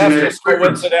genetic. That's just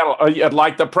coincidental.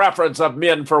 Like the preference of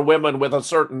men for women with a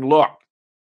certain look.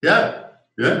 Yeah,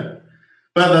 yeah.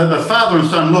 But the father and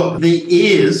son, look, the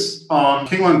ears on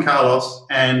King Juan Carlos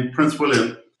and Prince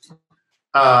William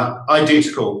are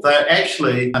identical. They're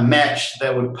actually a match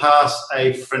that would pass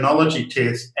a phrenology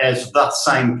test as the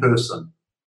same person.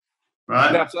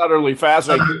 Right? That's utterly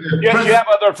fascinating. Do you have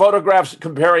other photographs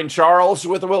comparing Charles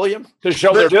with William to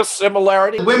show their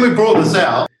dissimilarity? When we brought this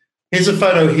out, here's a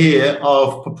photo here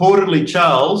of purportedly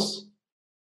Charles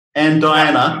and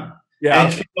Diana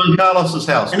at King Juan Carlos's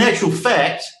house. In actual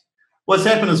fact, what's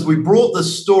happened is we brought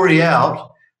this story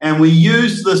out and we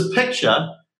used this picture.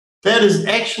 That is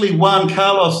actually Juan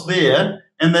Carlos there,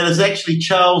 and that is actually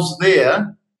Charles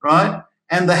there, right?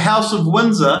 And the House of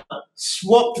Windsor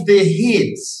swapped their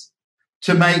heads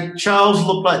to make Charles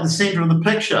look like the center of the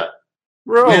picture.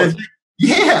 Really?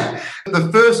 Yeah.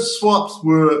 The first swaps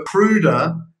were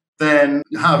cruder than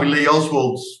Harvey Lee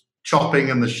Oswald's chopping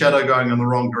and the shadow going in the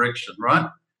wrong direction, right?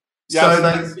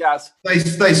 Yes,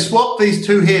 so they swapped these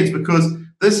two heads because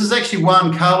this is actually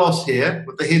Juan Carlos here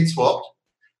with the head swapped,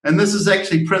 and this is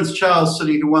actually Prince Charles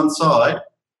sitting to one side,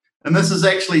 and this is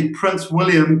actually Prince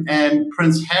William and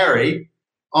Prince Harry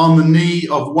on the knee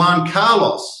of Juan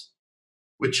Carlos,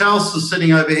 where Charles is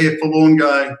sitting over here forlorn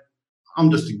going, I'm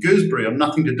just a gooseberry. I'm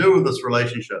nothing to do with this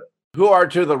relationship. Who are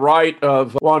to the right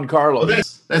of Juan Carlos? Well,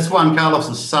 that's Juan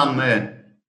Carlos's son there.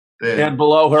 And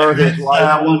below her, his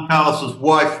wife. Juan Carlos's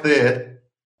wife there,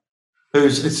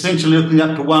 who's essentially looking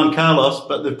up to Juan Carlos,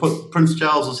 but they've put Prince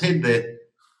Charles's head there.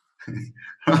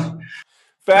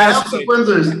 The House of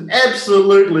Windsor is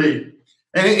absolutely...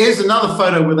 And here's another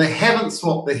photo where they haven't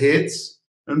swapped their heads,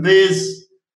 and there's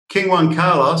King Juan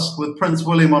Carlos with Prince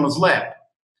William on his lap.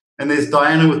 And there's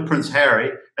Diana with Prince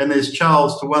Harry, and there's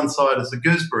Charles to one side as a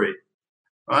gooseberry,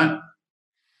 right?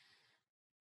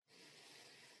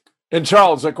 And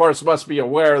Charles, of course, must be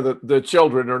aware that the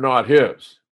children are not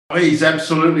his. He's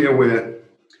absolutely aware.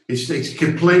 He's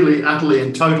completely, utterly,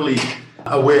 and totally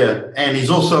aware. And he's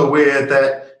also aware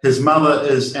that his mother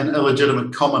is an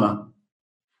illegitimate commoner.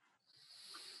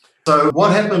 So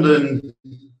what happened in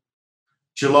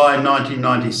July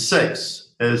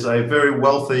 1996 is a very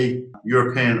wealthy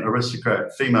European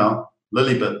aristocrat, female,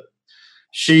 Illegitimate.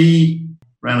 She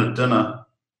ran a dinner.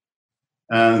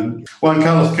 Juan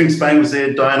Carlos, King of Spain, was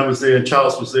there, Diana was there,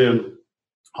 Charles was there, and a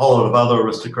whole lot of other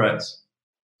aristocrats.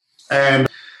 And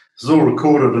this is all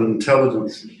recorded in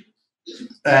intelligence.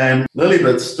 And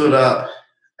Lilibet stood up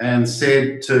and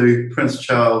said to Prince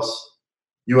Charles,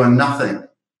 "You are nothing.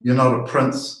 You're not a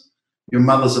prince. Your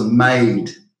mother's a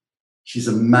maid. She's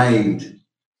a maid.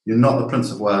 You're not the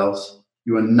Prince of Wales.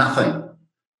 You are nothing."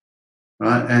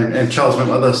 Right? And Charles went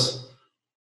like this.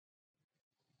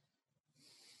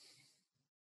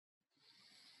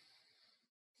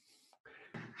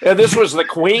 And this was the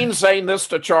Queen saying this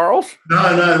to Charles?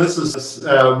 No, this is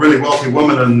a really wealthy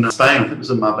woman in Spain. It was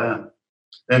in Marbella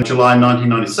in July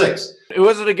 1996. Who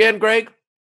is it again, Greg?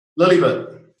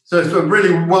 Lilibet. So it's a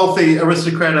really wealthy,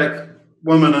 aristocratic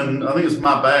woman in, I think it's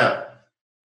Marbella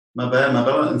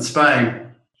in Spain.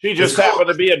 She just happened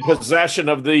to be in possession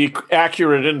of the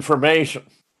accurate information.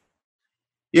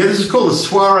 Yeah, this is called the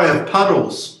Soiree of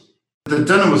Puddles. The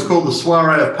dinner was called the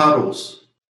Soiree of Puddles.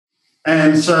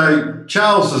 And so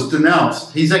Charles is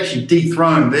denounced. He's actually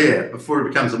dethroned there before he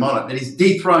becomes a monarch. And he's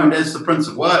dethroned as the Prince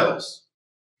of Wales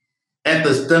at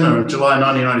this dinner in July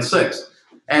 1996.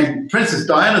 And Princess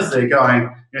Diana's there going,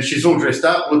 you know, she's all dressed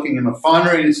up, looking in the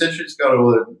finery, etc. She's got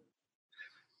all the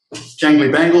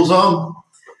jangly bangles on.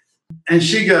 And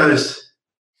she goes,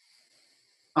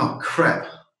 oh, crap.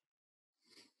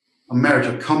 I'm married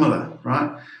to a commoner,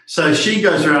 right? So she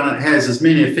goes around and has as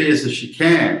many affairs as she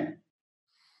can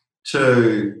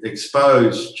to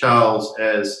expose Charles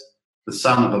as the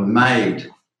son of a maid.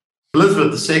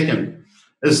 Elizabeth II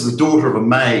is the daughter of a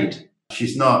maid.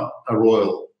 She's not a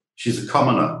royal. She's a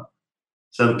commoner.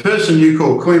 So the person you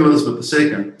call Queen Elizabeth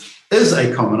II is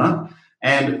a commoner,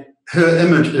 and her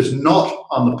image is not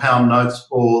on the pound notes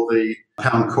or the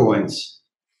pound coins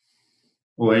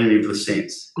or any of the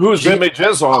cents. Whose image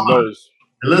is on those?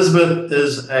 Elizabeth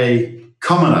is a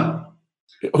commoner.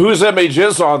 Whose image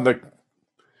is on the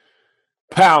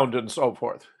pound and so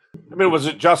forth? I mean, was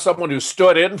it just someone who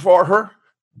stood in for her?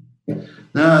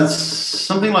 No, it's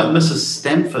something like Mrs.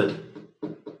 Stamford.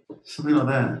 Something like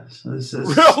that. So this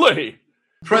is really?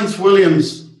 Prince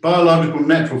William's biological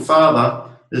natural father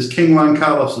is King Juan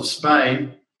Carlos of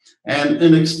Spain, and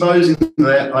in exposing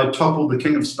that, I toppled the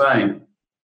King of Spain.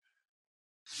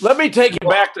 Let me take you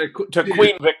back to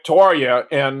Queen Victoria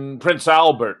and Prince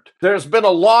Albert. There's been a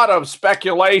lot of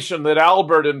speculation that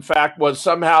Albert, in fact, was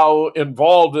somehow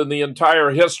involved in the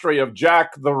entire history of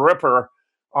Jack the Ripper.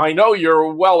 I know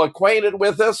you're well acquainted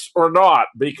with this or not,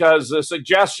 because the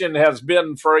suggestion has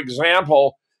been, for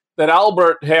example, that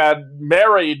Albert had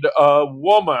married a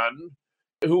woman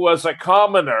who was a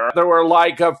commoner. There were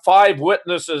like 5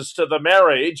 witnesses to the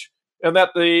marriage, and that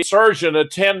the surgeon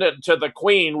attendant to the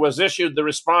Queen was issued the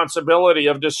responsibility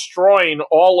of destroying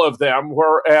all of them,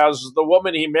 whereas the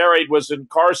woman he married was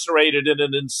incarcerated in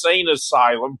an insane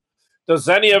asylum. Does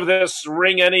any of this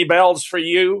ring any bells for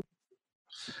you?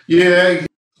 Yeah.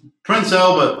 Prince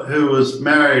Albert, who was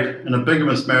married in a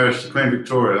bigamous marriage to Queen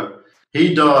Victoria,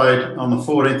 he died on the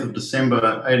 14th of December,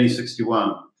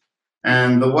 1861.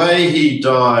 And the way he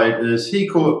died is he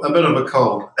caught a bit of a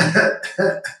cold.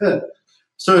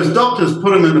 So his doctors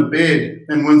put him in a bed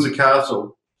in Windsor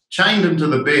Castle, chained him to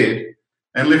the bed,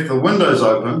 and left the windows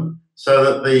open so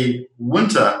that the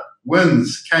winter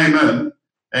winds came in,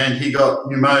 and he got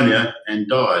pneumonia and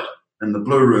died in the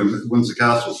Blue Room at Windsor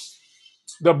Castle.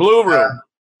 The Blue Room?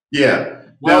 Yeah.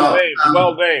 Well named,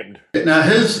 well named. Now,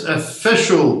 his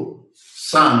official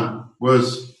son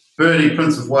was Bertie,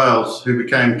 Prince of Wales, who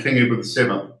became King Edward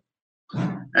VII.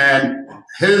 And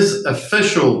his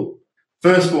official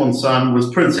firstborn son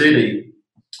was Prince Eddie,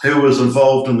 who was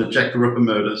involved in the Jack the Ripper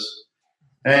murders.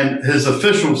 And his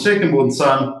official second-born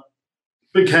son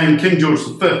became King George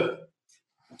V,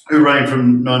 who reigned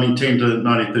from 1910 to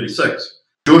 1936.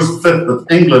 George V of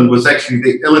England was actually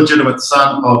the illegitimate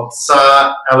son of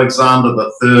Tsar Alexander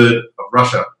III of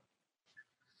Russia.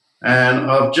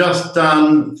 And I've just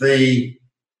done the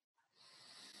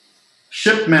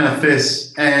ship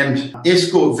manifests and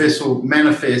escort vessel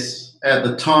manifests at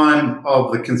the time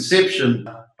of the conception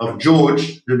of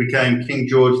George, who became King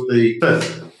George V.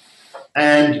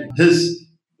 And his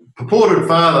purported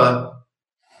father,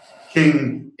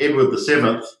 King Edward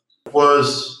VII,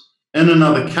 was in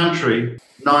another country,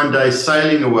 9 days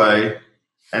sailing away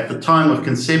at the time of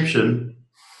conception,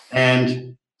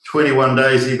 and 21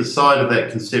 days either side of that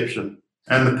conception.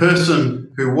 And the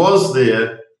person who was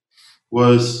there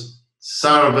was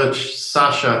Tsarevich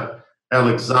Sasha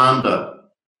Alexander,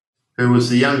 who was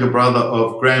the younger brother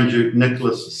of Grand Duke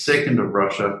Nicholas II of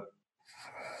Russia.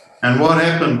 And what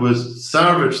happened was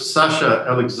Tsarevich Sasha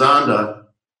Alexander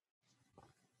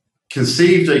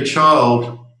conceived a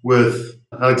child with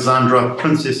Alexandra,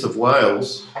 Princess of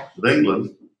Wales, of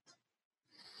England,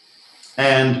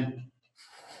 and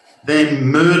then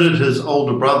murdered his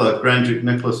older brother, Grand Duke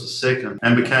Nicholas II,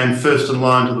 and became first in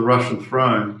line to the Russian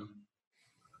throne.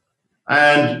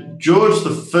 And George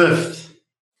V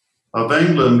of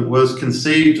England was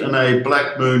conceived in a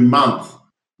black moon month,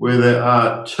 where there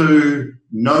are 2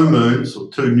 no moons or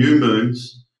 2 new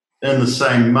moons in the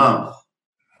same month.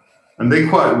 And they're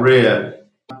quite rare.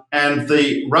 And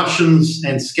the Russians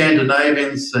and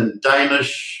Scandinavians and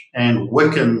Danish and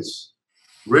Wiccans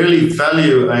really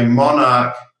value a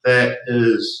monarch that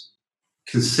is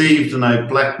conceived in a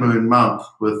black moon month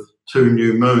with 2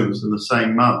 new moons in the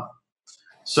same month.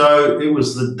 So it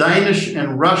was the Danish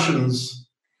and Russians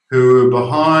who were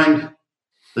behind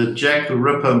the Jack the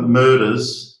Ripper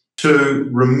murders to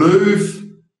remove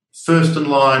first in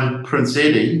line Prince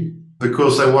Eddie,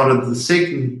 because they wanted the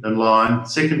second in line,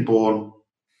 second born,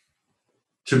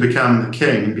 to become the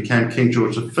king, and became King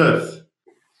George V.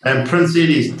 And Prince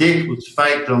Eddie's death was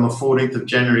faked on the 14th of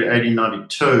January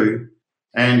 1892,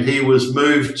 and he was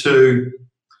moved to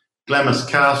Glamis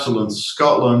Castle in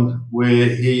Scotland, where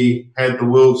he had the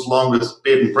world's longest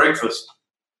bed and breakfast,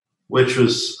 which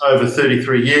was over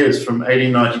 33 years, from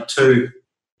 1892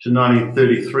 to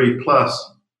 1933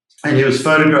 plus. And he was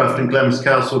photographed in Glamis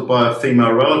Castle by a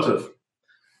female relative.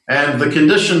 And the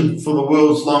condition for the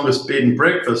world's longest bed and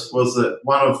breakfast was that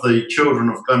one of the children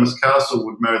of Glamis Castle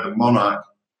would marry the monarch,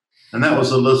 and that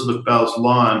was Elizabeth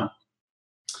Bowes-Lyon.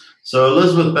 So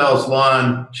Elizabeth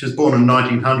Bowes-Lyon, she was born in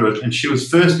 1900, and she was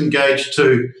first engaged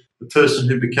to the person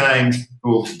who became,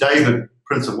 or David,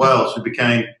 Prince of Wales, who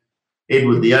became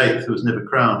Edward VIII, who was never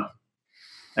crowned.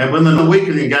 And within a week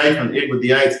of the engagement, Edward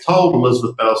VIII told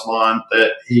Elizabeth Bowes-Lyon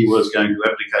that he was going to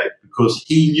abdicate, because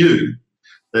he knew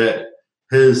that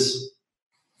his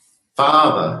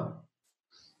father,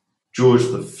 George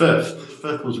V,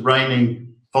 was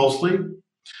reigning falsely,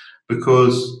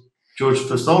 because George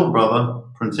V's older brother,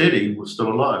 Prince Eddie, was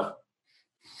still alive.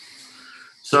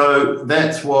 So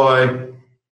that's why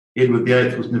Edward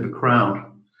VIII was never crowned.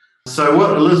 So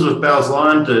what Elizabeth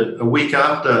Bowes-Lyon did a week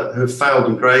after her failed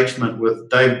engagement with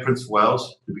David, Prince of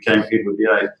Wales, who became Edward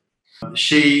VIII,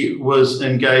 she was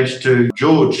engaged to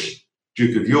George,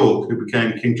 Duke of York, who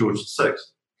became King George VI.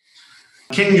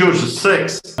 King George VI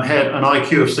had an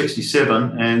IQ of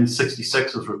 67, and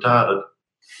 66 was retarded.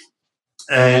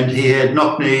 And he had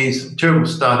knock-knees, terrible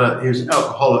stutter, he was an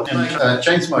alcoholic and a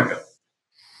chain smoker.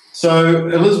 So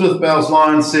Elizabeth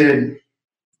Bowes-Lyon said,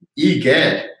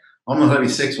 "Egad, I'm not having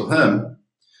sex with him.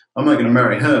 I'm not going to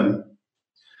marry him."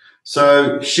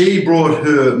 So she brought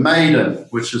her maid in,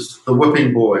 which is the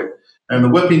whipping boy. And the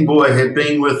whipping boy had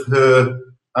been with her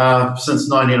since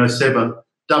 1907,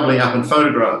 doubling up in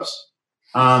photographs.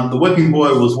 The whipping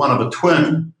boy was one of a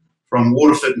twin from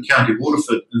Waterford in County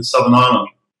Waterford in Southern Ireland.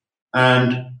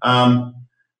 And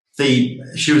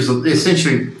she was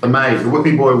essentially the maid. The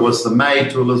whipping boy was the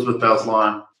maid to Elizabeth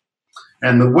Bowes-Lyon.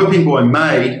 And the whipping boy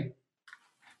maid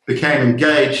became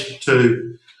engaged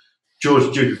to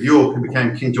George, Duke of York, who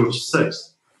became King George VI.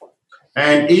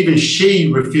 And even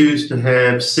she refused to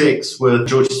have sex with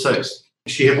George VI.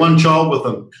 She had one child with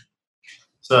him.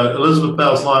 So Elizabeth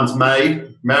Bowes-Lyon's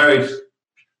maid married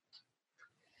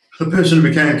the person who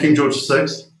became King George VI,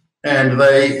 and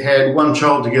they had one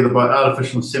child together by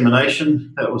artificial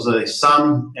insemination. That was a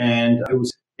son, and it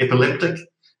was epileptic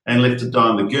and left to die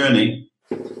on the gurney.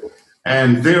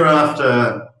 And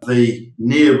thereafter, the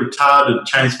near-retarded,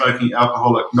 chain-smoking,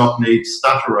 alcoholic, knock-kneed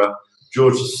stutterer,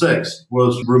 George VI,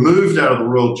 was removed out of the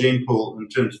royal gene pool in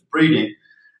terms of breeding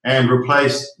and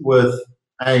replaced with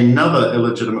another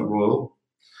illegitimate royal,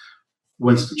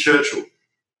 Winston Churchill.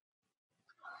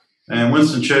 And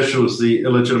Winston Churchill was the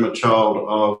illegitimate child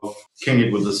of King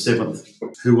Edward VII,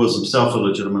 who was himself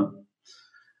illegitimate.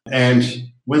 And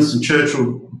Winston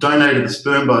Churchill donated the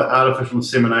sperm by artificial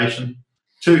insemination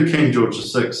to King George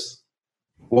VI's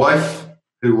wife,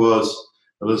 who was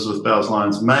Elizabeth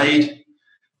Bowes-Lyon's maid,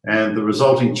 and the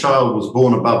resulting child was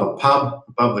born above a pub,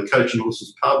 above the Coach and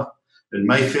Horses pub in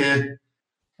Mayfair,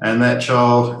 and that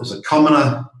child is a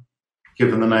commoner,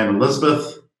 given the name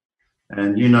Elizabeth,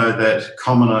 and you know that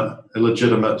commoner,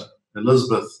 illegitimate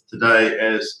Elizabeth today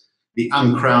as the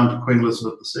uncrowned Queen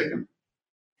Elizabeth II.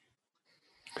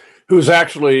 Who's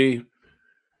actually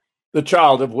the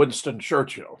child of Winston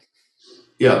Churchill.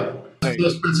 Yeah, that's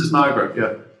Princess Margaret,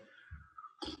 yeah.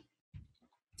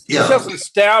 Yeah. It's just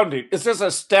astounding. It's just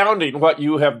astounding what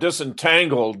you have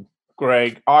disentangled,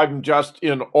 Greg. I'm just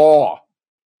in awe.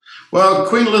 Well,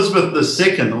 Queen Elizabeth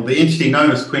II, or the entity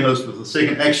known as Queen Elizabeth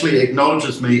II, actually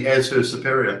acknowledges me as her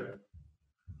superior.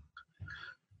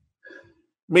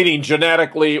 Meaning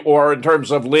genetically, or in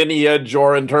terms of lineage,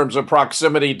 or in terms of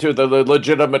proximity to the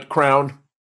legitimate crown?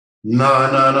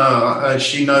 No.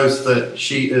 She knows that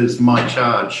she is my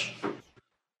charge.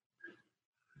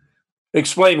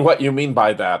 Explain what you mean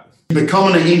by that. The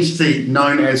commoner entity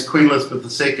known as Queen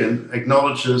Elizabeth II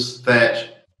acknowledges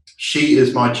that she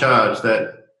is my charge,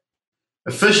 that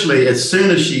officially, as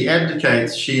soon as she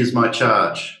abdicates, she is my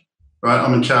charge, right?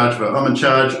 I'm in charge of her. I'm in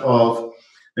charge of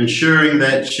ensuring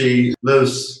that she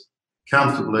lives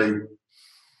comfortably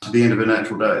to the end of her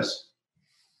natural days.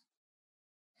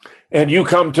 And you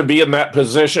come to be in that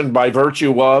position by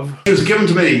virtue of? It was given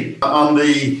to me on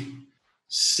the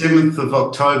 7th of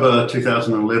October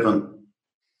 2011.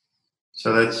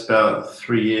 So that's about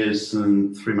 3 years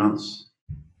and 3 months.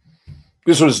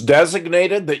 This was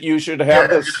designated that you should have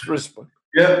this response?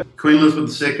 Yeah, Queen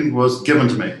Elizabeth II was given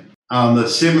to me on the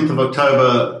 7th of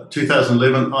October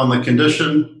 2011 on the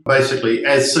condition, basically,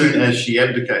 as soon as she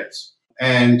abdicates.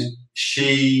 And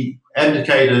she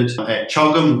abdicated at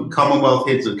Chogham Commonwealth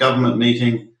Heads of Government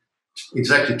meeting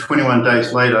exactly 21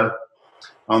 days later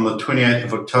on the 28th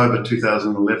of October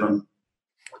 2011.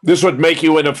 This would make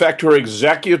you, in effect, her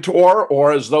executor,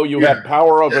 or as though you had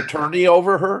power of attorney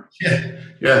over her?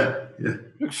 Yeah.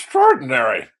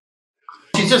 Extraordinary.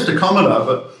 She's just a commoner,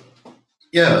 but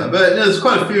there's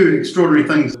quite a few extraordinary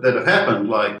things that have happened,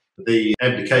 like the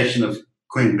abdication of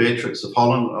Queen Beatrix of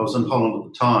Holland. I was in Holland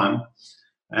at the time,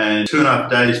 and 2.5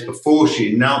 days before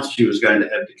she announced she was going to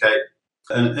abdicate,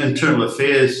 an internal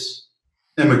affairs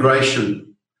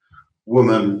immigration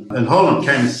woman in Holland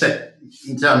came and sat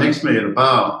down next to me at a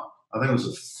bar. I think it was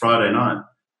a Friday night,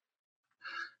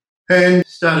 and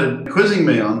started quizzing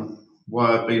me on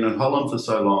why I've been in Holland for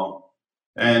so long.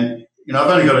 And I've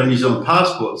only got a New Zealand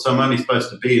passport, so I'm only supposed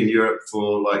to be in Europe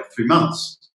for like 3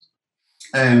 months,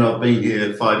 and I've been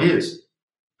here 5 years.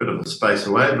 Bit of a space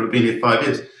away, but I've been here 5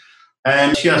 years.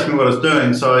 And she asked me what I was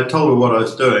doing, so I told her what I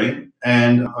was doing,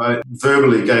 and I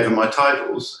verbally gave her my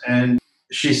titles, and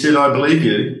she said, "I believe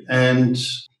you." And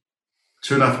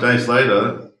 2.5 days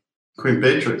later, Queen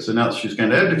Beatrix announced she was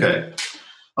going to abdicate.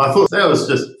 I thought that was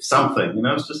just something, it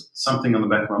was just something on the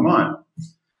back of my mind.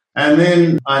 And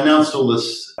then I announced all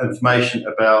this information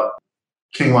about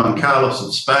King Juan Carlos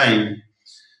of Spain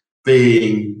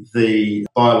being the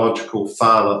biological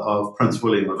father of Prince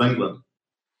William of England.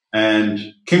 And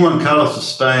King Juan Carlos of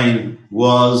Spain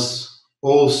was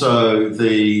also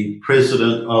the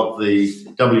president of the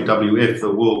WWF, the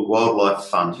World Wildlife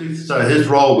Fund. So his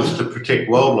role was to protect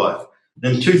wildlife.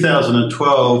 In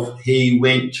 2012, he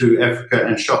went to Africa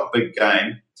and shot big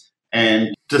game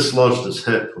and dislodged his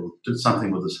hip, or did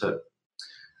something with his hip.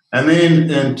 And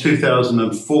then in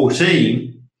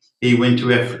 2014, he went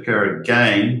to Africa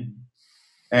again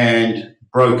and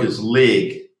broke his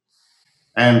leg.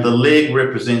 And the leg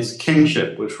represents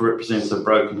kingship, which represents a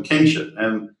broken kingship.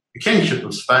 And the kingship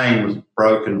of Spain was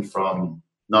broken from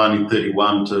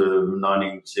 1931 to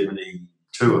 1972,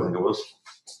 I think it was,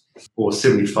 or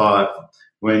 75,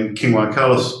 when King Juan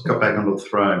Carlos got back onto the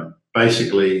throne,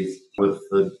 basically it was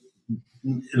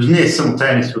near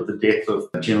simultaneous with the death of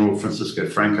General Francisco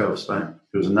Franco of Spain,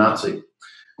 who was a Nazi.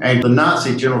 And the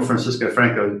Nazi General Francisco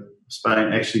Franco of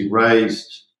Spain actually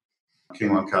raised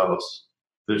King Juan Carlos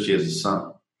virtually as a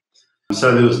son.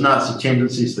 So there was Nazi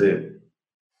tendencies there.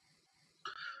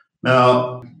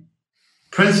 Now,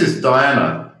 Princess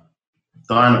Diana,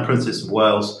 Princess of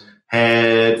Wales,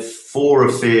 had 4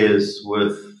 affairs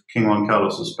with King Juan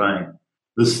Carlos of Spain.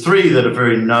 There's 3 that are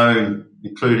very known,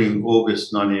 including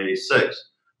August 1986,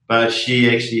 but she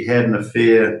actually had an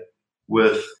affair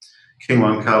with King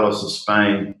Juan Carlos of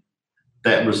Spain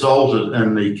that resulted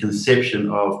in the conception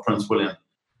of Prince William.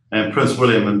 And Prince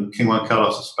William and King Juan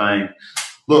Carlos of Spain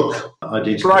look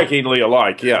identical. Strikingly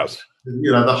alike, yes.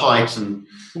 The height and...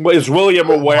 Is William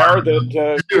aware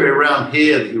that... around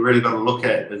here that you really got to look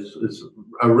at is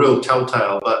a real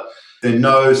telltale, but their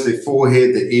nose, their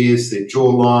forehead, their ears, their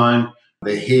jawline,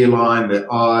 their hairline,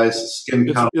 their eyes,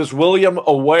 skin color. Is William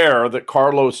aware that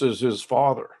Carlos is his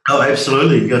father? Oh,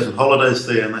 absolutely. He goes on holidays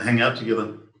there and they hang out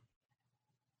together.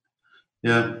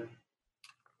 Yeah.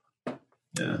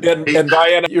 And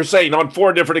Diana, you're saying on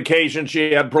 4 different occasions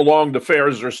she had prolonged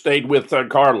affairs or stayed with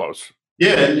Carlos.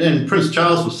 Yeah, and Prince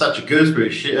Charles was such a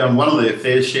gooseberry. On one of the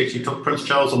affairs, she actually took Prince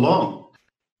Charles along.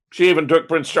 She even took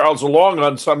Prince Charles along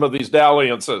on some of these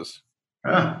dalliances.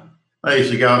 Yeah, they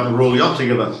used to go out on the royal yacht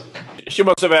together. She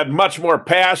must have had much more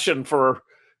passion for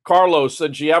Carlos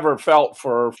than she ever felt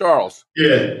for Charles.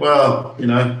 Yeah, well,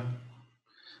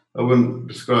 I wouldn't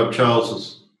describe Charles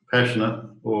as passionate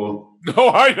or... No,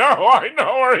 I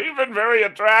know, or even very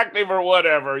attractive or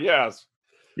whatever, yes.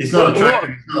 He's not attractive,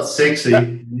 he's not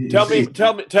sexy.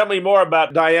 Tell me more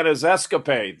about Diana's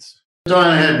escapades.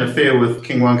 Diana had an affair with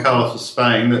King Juan Carlos of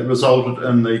Spain that resulted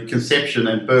in the conception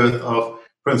and birth of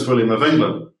Prince William of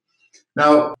England.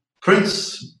 Now,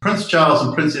 Prince Charles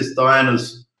and Princess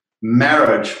Diana's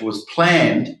marriage was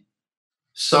planned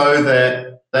so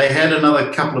that they had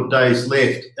another couple of days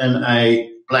left in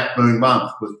a black moon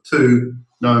month with 2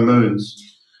 no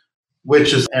moons,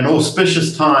 which is an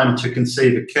auspicious time to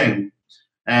conceive a king.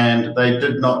 And they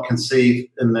did not conceive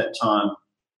in that time.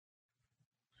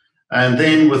 And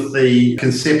then with the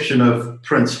conception of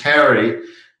Prince Harry,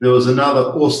 there was another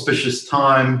auspicious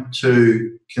time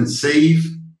to conceive.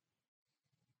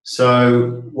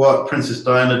 So what Princess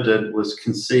Diana did was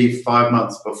conceive 5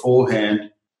 months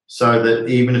beforehand so that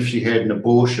even if she had an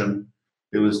abortion,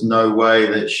 there was no way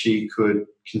that she could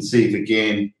conceive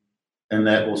again in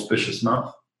that auspicious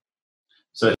month.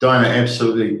 So Diana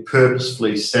absolutely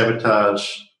purposefully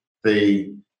sabotaged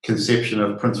the conception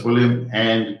of Prince William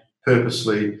and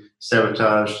purposely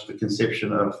sabotaged the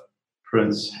conception of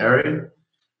Prince Harry.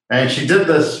 And she did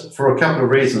this for a couple of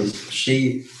reasons.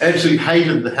 She absolutely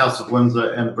hated the House of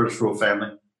Windsor and the British royal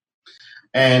family.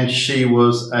 And she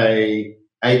was an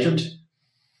agent.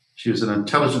 She was an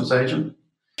intelligence agent.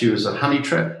 She was a honey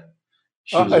trap.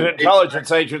 An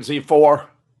intelligence agency for?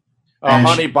 A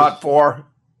honeypot for?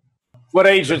 What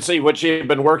agency would she have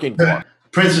been working for?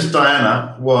 Princess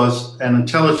Diana was an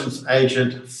intelligence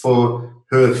agent for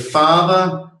her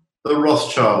father, the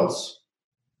Rothschilds.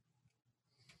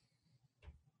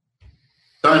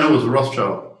 Diana was a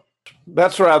Rothschild.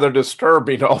 That's rather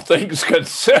disturbing, all things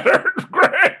considered,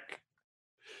 Greg.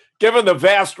 Given the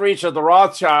vast reach of the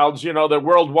Rothschilds, you know, the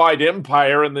worldwide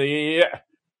empire and the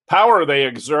power they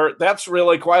exert, that's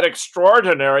really quite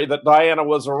extraordinary that Diana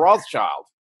was a Rothschild.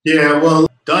 Yeah, well,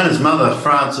 Diana's mother,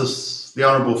 Frances, the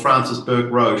Honourable Frances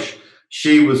Burke Roche,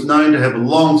 she was known to have a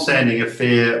long-standing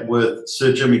affair with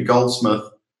Sir Jimmy Goldsmith,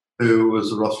 who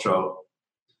was a Rothschild.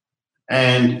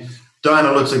 And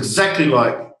Diana looks exactly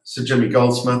like Sir Jimmy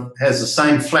Goldsmith, has the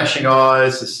same flashing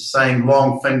eyes, has the same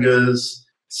long fingers,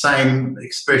 same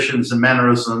expressions and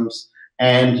mannerisms,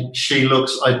 and she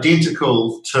looks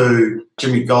identical to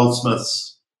Jimmy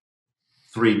Goldsmith's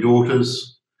 3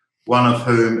 daughters, one of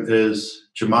whom is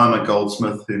Jemima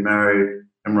Goldsmith, who married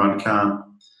Imran Khan.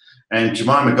 And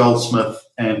Jemima Goldsmith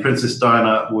and Princess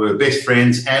Diana were best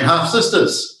friends and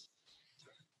half-sisters.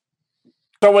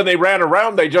 So when they ran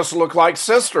around, they just looked like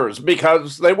sisters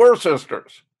because they were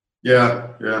sisters. Yeah.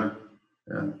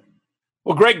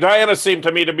 Well, Greg, Diana seemed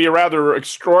to me to be a rather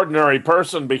extraordinary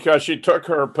person because she took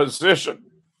her position,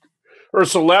 her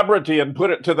celebrity, and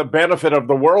put it to the benefit of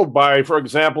the world by, for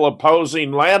example, opposing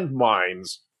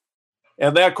landmines.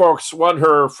 And that, of course, won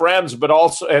her friends, but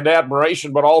also and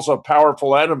admiration, but also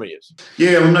powerful enemies.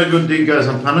 Yeah, well, no good deed goes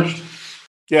unpunished.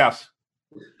 Yes.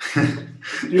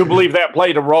 Do you believe that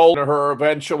played a role in her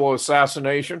eventual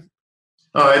assassination?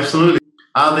 Oh, absolutely.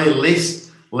 Are there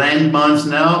less landmines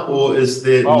now, or is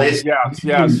there less?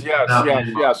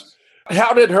 Yes.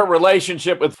 How did her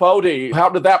relationship with Foti, how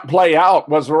did that play out?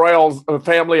 Was the royal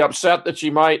family upset that she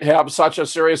might have such a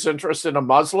serious interest in a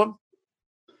Muslim?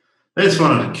 They just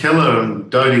wanted to kill her,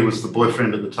 and Dodi was the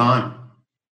boyfriend at the time.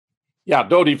 Yeah,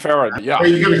 Dodi Farah, yeah.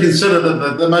 You've got to consider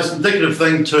that the most indicative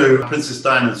thing to Princess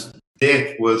Diana's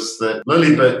death was that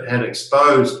Lilibet had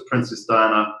exposed Princess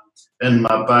Diana in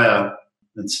Marbella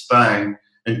in Spain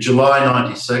in July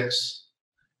 96,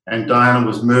 and Diana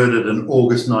was murdered in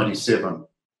August 97.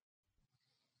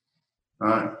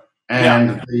 Right?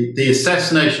 And the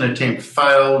assassination attempt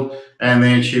failed, and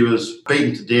then she was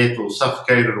beaten to death or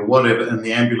suffocated or whatever in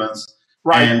the ambulance.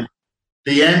 Right. And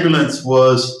the ambulance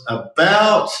was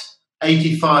about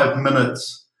 85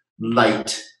 minutes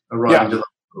late arriving to the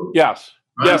hospital. Yes.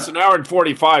 Right? Yes, an hour and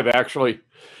 45, actually.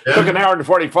 Yeah. It took an hour and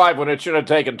 45 when it should have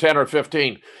taken 10 or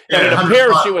 15. And Yeah, it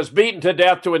appears she was beaten to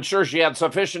death to ensure she had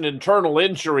sufficient internal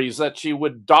injuries that she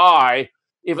would die,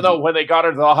 even though when they got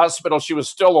her to the hospital, she was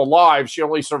still alive. She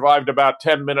only survived about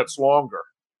 10 minutes longer.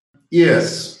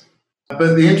 Yes.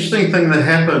 But the interesting thing that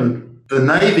happened, the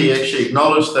Navy actually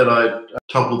acknowledged that I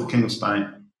toppled the King of Spain.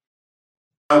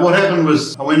 What happened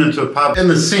was I went into a pub in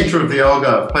the centre of the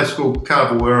Algarve, a place called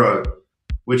Cavawero,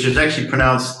 which is actually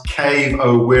pronounced Cave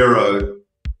Owero.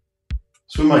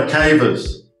 It's where my cave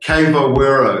is, Cave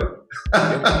Owero.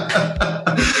 Even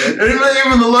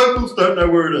the locals don't know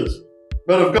where it is.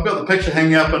 But I've got the picture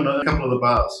hanging up in a couple of the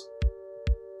bars.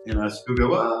 You know, so people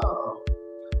go, wow,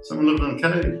 someone lived in a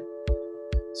cave.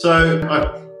 So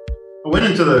I went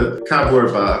into the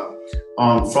Cavawero bar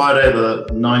on Friday the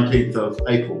 19th of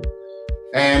April.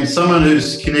 And someone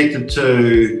who's connected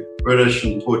to British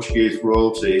and Portuguese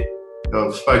royalty, who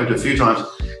I've spoken to a few times,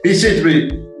 he said to me,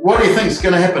 what do you think is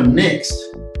going to happen next?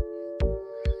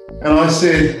 And I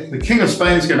said, the King of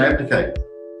Spain is going to abdicate.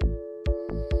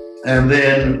 And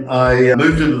then I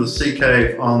moved into the sea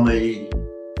cave on the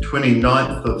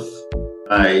 29th of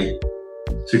May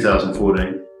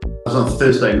 2014. It was on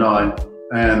Thursday night.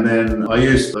 And then I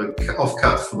used the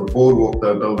offcuts for the boardwalk they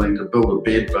were building to build a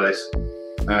bed base.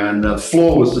 And the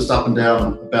floor was just up and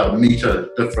down about a metre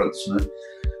difference. You know?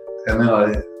 And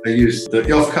then I used the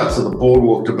offcuts of the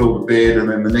boardwalk to build a bed. And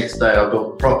then the next day I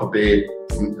built a proper bed,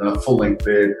 a full-length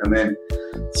bed. And then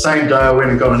the same day I went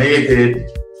and got an air bed,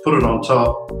 put it on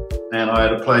top. And I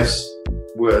had a place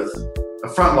with, a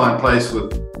frontline place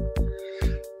with,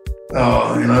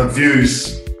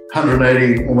 views,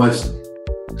 180 almost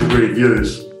degree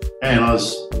views. And I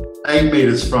was 8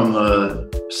 metres from the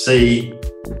sea,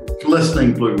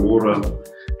 glistening blue water,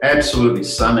 absolutely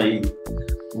sunny,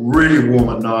 really warm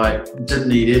at night, didn't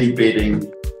need any bedding.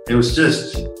 It was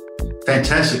just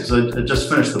fantastic because I just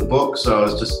finished the book, so I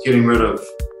was just getting rid of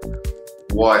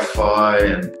Wi-Fi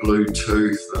and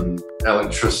Bluetooth and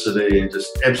electricity and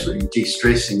just absolutely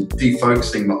de-stressing,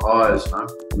 defocusing my eyes.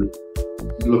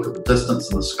 You look at the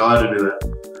distance in the sky to do that.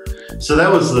 So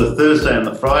that was the Thursday and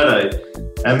the Friday.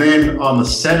 And then on the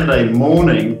Saturday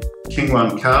morning, King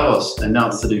Juan Carlos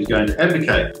announced that he was going to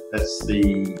abdicate. That's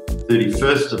the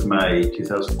 31st of May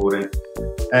 2014.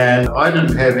 And I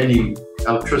didn't have any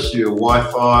electricity or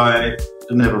Wi-Fi,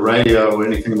 didn't have a radio or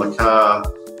anything in my car,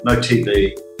 no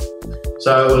TV.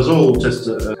 So it was all just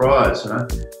a surprise, you know.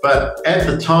 But at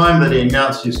the time that he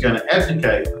announced he was going to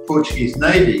abdicate, the Portuguese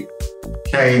Navy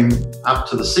came up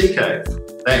to the sea cave.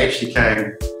 They actually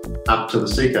came up to the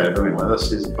sea cave doing like this.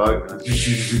 Here's a boat,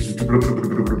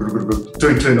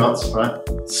 doing 2 knots, right?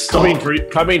 Stop.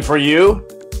 Coming for you?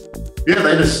 Yeah,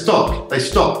 they just stopped. They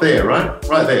stopped there, right?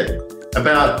 Right there,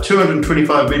 about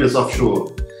 225 meters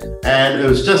offshore. And it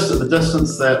was just at the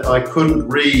distance that I couldn't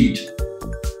read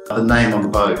the name on the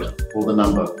boat or the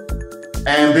number.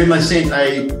 And then they sent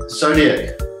a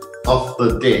Zodiac off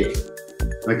the deck.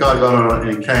 The guy got on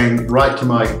it and came right to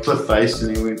my cliff face,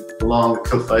 and he went along the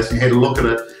cliff face and he had a look at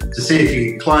it to see if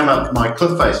he could climb up my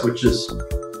cliff face, which is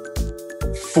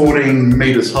 14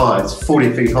 meters high. It's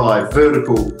 40 feet high,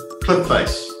 vertical cliff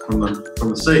face from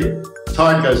the sea.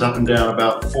 Tide goes up and down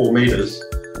about 4 meters.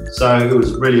 So it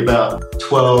was really about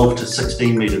 12 to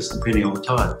 16 meters, depending on the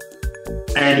tide.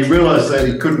 And he realized that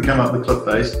he couldn't come up the cliff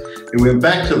face. He went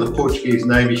back to the Portuguese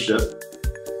Navy ship,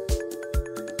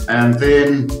 and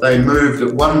then they moved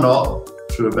at 1 knot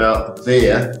to about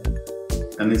there,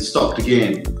 and then stopped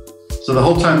again. So the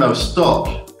whole time they were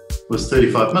stopped was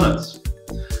 35 minutes.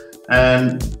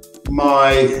 And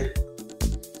my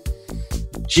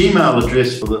Gmail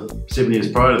address for the 7 years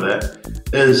prior to that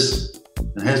is,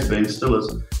 and has been, still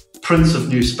is, Prince of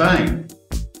New Spain.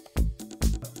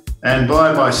 And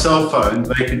by my cell phone,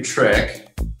 they could track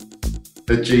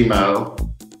the Gmail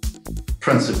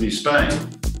Prince of New Spain.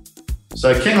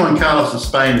 So King Juan Carlos of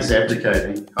Spain is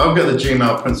abdicating. I've got the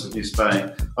Gmail Prince of New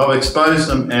Spain. I've exposed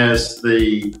him as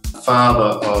the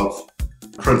father of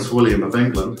Prince William of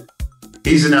England.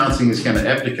 He's announcing he's going to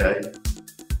abdicate,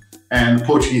 and the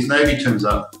Portuguese Navy turns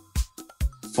up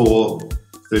for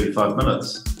 35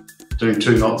 minutes, doing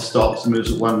 2 knots, stops,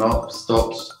 moves at 1 knot,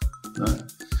 stops. You know.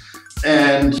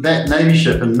 And that Navy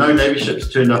ship, and no Navy ships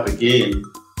turned up again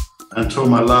until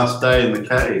my last day in the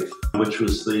cave, which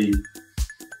was the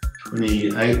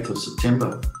 28th of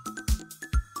September.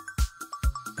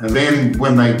 And then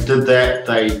when they did that,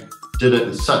 they did it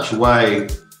in such a way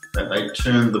that they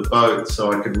turned the boat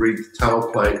so I could read the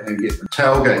tail plate and get the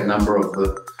tailgate number of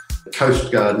the Coast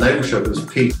Guard naval ship. It was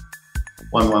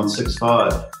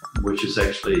P1165, which is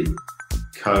actually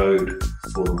code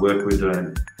for the work we're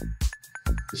doing.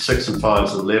 6 and 5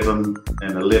 is 11,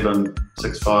 and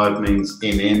 1165 means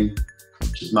MN,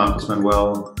 which is Marcus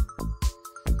Manuel.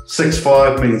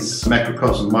 65 means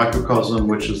macrocosm, microcosm,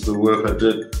 which is the work I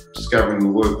did, discovering the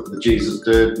work that the Jesus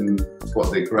did and what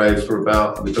their graves were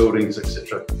about, the buildings,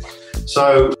 etc.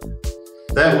 So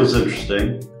that was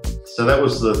interesting. So that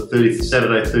was the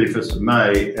Saturday, 31st of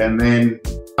May, and then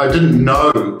I didn't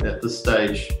know at this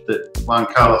stage that Juan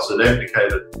Carlos had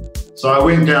abdicated. So I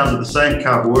went down to the same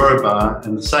Capoeira bar,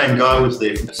 and the same guy was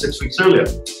there from 6 weeks earlier.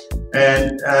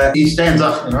 And he stands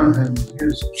up, you know, and he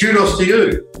goes, "Kudos to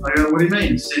you." I go, "What do you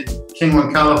mean?" He said, "King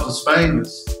Juan Carlos of Spain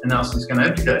has announced he's going to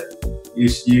abdicate. You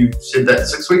said that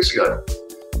 6 weeks ago."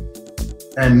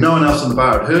 And no one else in the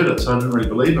bar had heard it, so I didn't really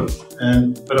believe him.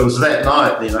 But it was that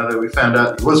night, you know, that we found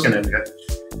out he was going to abdicate.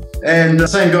 And the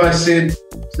same guy said,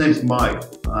 his name's Mike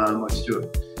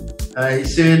Stewart. He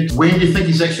said, "When do you think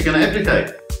he's actually going to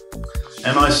abdicate?"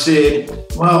 And I said,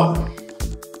 "Well,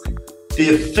 the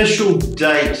official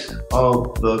date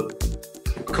of the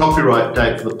copyright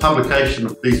date for the publication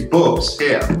of these books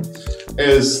here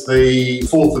is the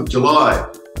 4th of July,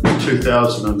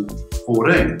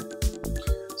 2014.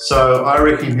 So I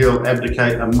reckon he'll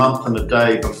abdicate a month and a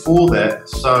day before that,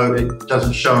 so it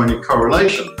doesn't show any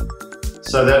correlation.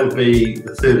 So that would be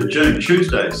the 3rd of June,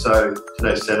 Tuesday. So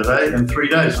today's Saturday, and 3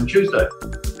 days on Tuesday,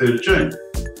 3rd of June.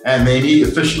 And then he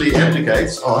officially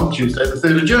abdicates on Tuesday, the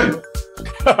 3rd of June.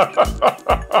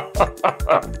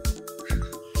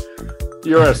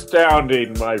 You're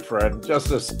astounding, my friend, just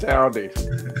astounding.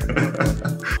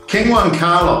 King Juan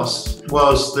Carlos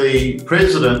was the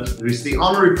president, who's the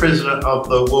honorary president of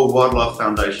the World Wildlife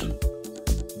Foundation.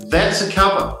 That's a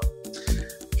cover.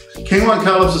 King Juan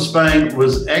Carlos of Spain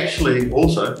was actually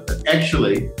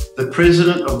the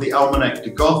president of the Almanac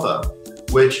de Gotha,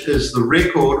 which is the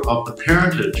record of the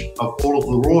parentage of all of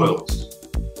the royals,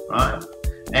 right?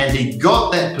 And he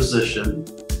got that position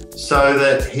so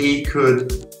that he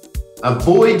could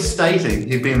avoid stating,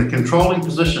 he'd be in the controlling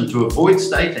position to avoid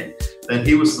stating that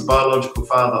he was the biological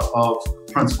father of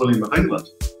Prince William of England.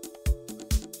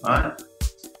 Right?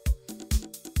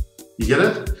 You get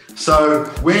it? So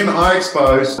when I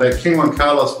exposed that King Juan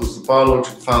Carlos was the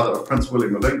biological father of Prince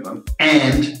William of England,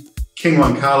 and King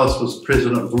Juan Carlos was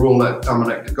president of the Royal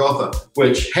Almanac de Gotha,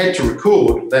 which had to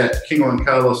record that King Juan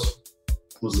Carlos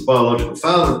was the biological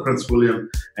father of Prince William,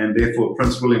 and therefore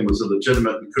Prince William was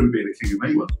illegitimate and couldn't be the King of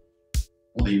England,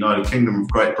 or the United Kingdom of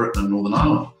Great Britain and Northern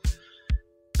Ireland,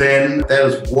 then that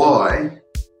is why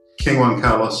King Juan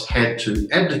Carlos had to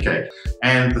abdicate.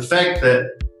 And the fact that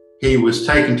he was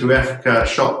taken to Africa,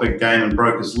 shot big game and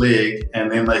broke his leg,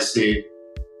 and then they said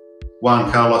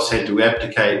Juan Carlos had to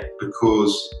abdicate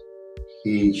because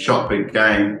he shot big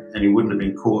game and he wouldn't have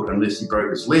been caught unless he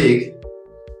broke his leg.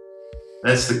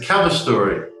 That's the cover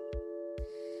story.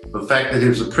 The fact that he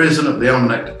was the president of the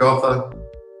Almanac de Gotha,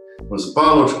 was the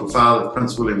biological father of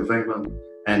Prince William of England,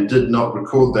 and did not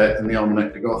record that in the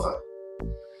Almanac de Gotha,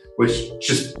 which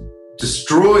just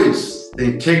destroys the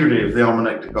integrity of the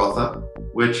Almanac de Gotha,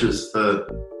 which is the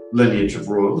lineage of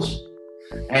royals,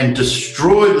 and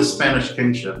destroyed the Spanish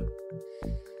kingship.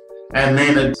 And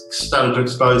then it started to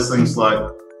expose things like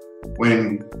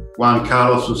when Juan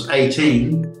Carlos was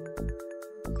 18,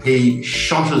 he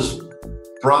shot his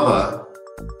brother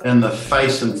in the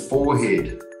face and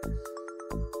forehead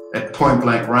at point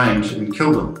blank range and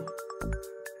killed him.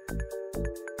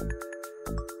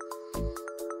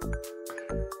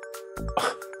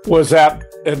 Was that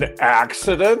an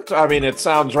accident? I mean, it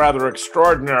sounds rather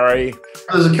extraordinary.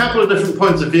 There's a couple of different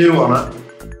points of view on it.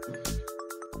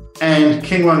 And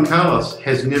King Juan Carlos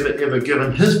has never ever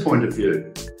given his point of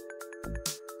view.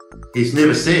 He's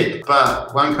never said,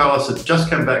 but Juan Carlos had just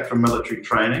come back from military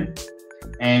training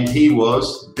and he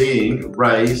was being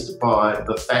raised by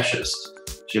the fascist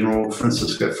General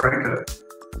Francisco Franco.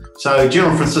 So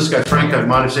General Francisco Franco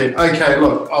might have said, okay,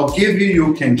 look, I'll give you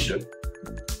your kingship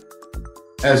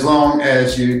as long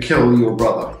as you kill your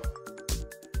brother.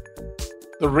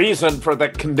 The reason for the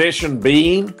condition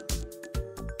being?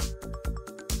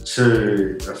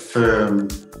 To affirm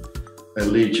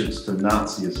allegiance to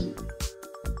Nazism.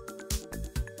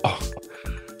 Oh,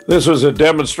 this was a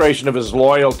demonstration of his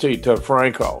loyalty to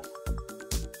Franco.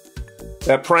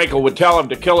 That Franco would tell him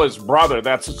to kill his brother,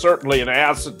 that's certainly an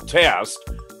acid test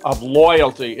of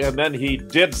loyalty, and then he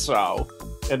did so,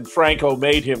 and Franco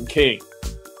made him king.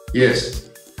 Yes.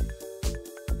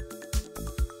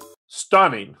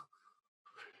 Stunning.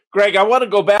 Greg, I want to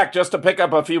go back just to pick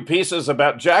up a few pieces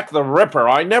about Jack the Ripper.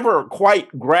 I never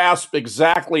quite grasped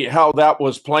exactly how that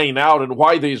was playing out and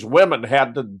why these women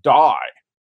had to die.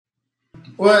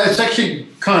 Well, it's actually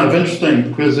kind of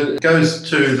interesting because it goes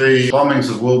to the bombings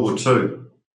of World War II,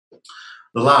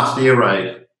 the last air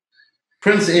raid.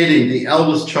 Prince Eddie, the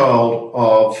eldest child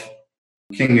of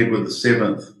King Edward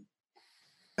VII,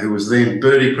 who was then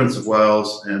Bertie, Prince of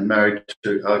Wales, and married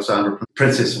to Alexandra,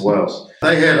 Princess of Wales.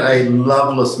 They had a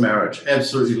loveless marriage,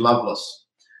 absolutely loveless.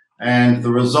 And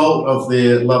the result of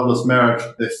their loveless marriage,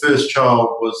 their first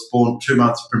child was born 2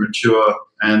 months premature,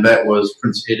 and that was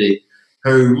Prince Eddie,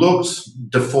 who looked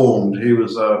deformed. He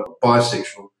was a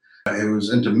bisexual. He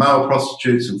was into male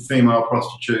prostitutes and female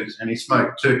prostitutes, and he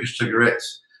smoked Turkish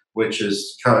cigarettes, which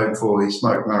is code for he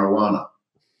smoked marijuana.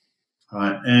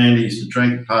 Right, and he used to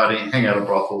drink, party, hang out at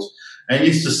brothels, and he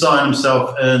used to sign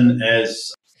himself in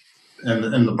as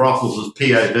in the brothels as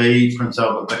PAV, Prince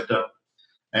Albert Victor,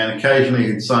 and occasionally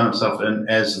he'd sign himself in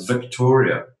as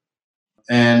Victoria.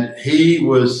 And he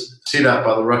was set up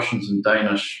by the Russians and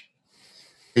Danish.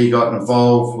 He got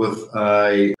involved with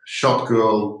a shop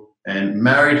girl and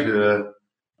married her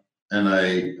in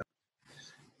a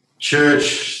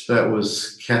church that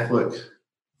was Catholic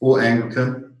or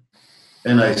Anglican,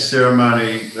 in a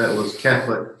ceremony that was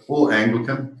Catholic or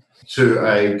Anglican, to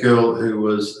a girl who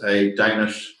was a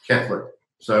Danish Catholic.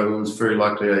 So it was very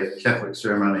likely a Catholic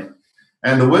ceremony.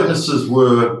 And the witnesses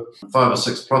were 5 or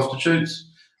 6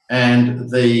 prostitutes, and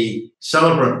the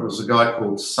celebrant was a guy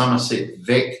called Somerset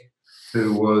Veck,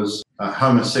 who was a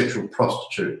homosexual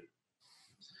prostitute.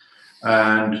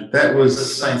 And that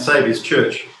was St. Saviour's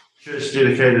Church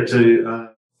dedicated to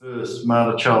first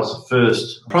Mother Charles I.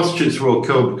 Prostitutes were all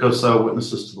killed because they were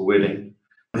witnesses to the wedding.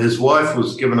 His wife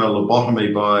was given a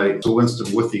lobotomy by Sir Winston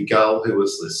Withy Gull, who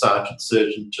was the sergeant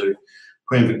surgeon to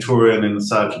Queen Victoria, and then the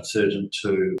sergeant surgeon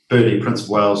to Bertie, Prince of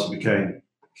Wales, who became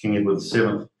King Edward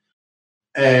VII.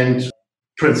 And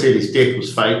Prince Eddie's death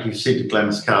was fake. He was sent to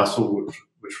Glamis Castle,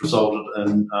 which resulted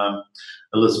in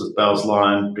Elizabeth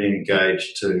Bowes-Lyon being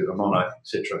engaged to a monarch,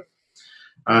 etc.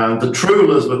 The true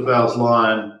Elizabeth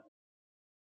Bowes-Lyon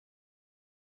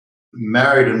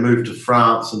married and moved to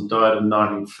France and died in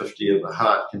 1950 of a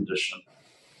heart condition,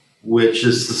 which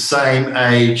is the same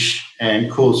age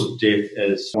and cause of death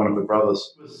as one of her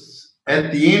brothers.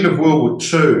 At the end of World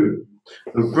War II,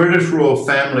 the British royal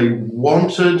family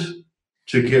wanted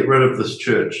to get rid of this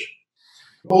church.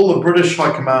 All the British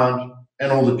High Command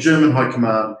and all the German High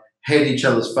Command had each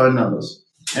other's phone numbers.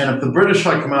 And if the British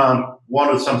High Command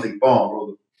wanted something bombed, or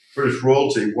the British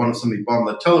royalty wanted something bombed,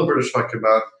 they'd tell the British High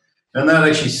Command, and they'd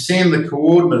actually send the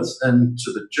coordinates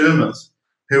into the Germans,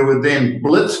 who would then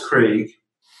blitzkrieg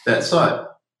that site.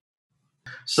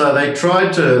 So they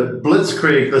tried to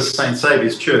blitzkrieg this St.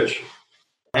 Saviour's Church,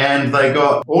 and they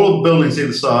got all the buildings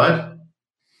either side,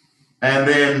 and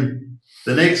then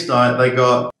the next night they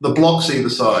got the blocks either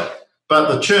side.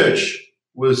 But the church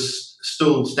was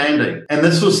still standing. And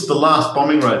this was the last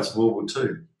bombing raids of World War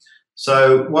II.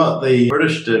 So what the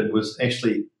British did was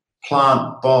actually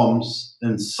plant bombs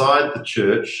inside the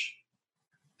church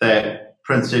that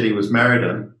Prince Eddie was married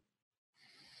in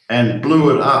and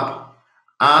blew it up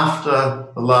after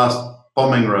the last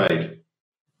bombing raid.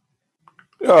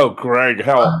 Oh, Greg,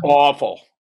 how awful.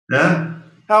 Yeah?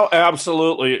 How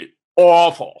absolutely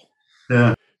awful.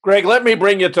 Yeah. Greg, let me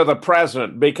bring you to the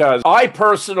present, because I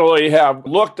personally have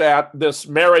looked at this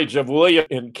marriage of William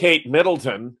and Kate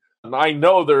Middleton, and I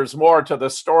know there's more to the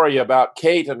story about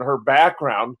Kate and her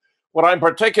background. What I'm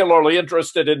particularly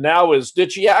interested in now is,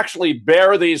 did she actually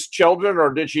bear these children,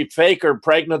 or did she fake her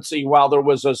pregnancy while there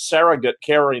was a surrogate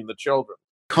carrying the children?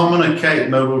 Commoner Kate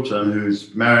Middleton,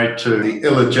 who's married to the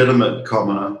illegitimate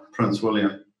commoner, Prince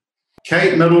William.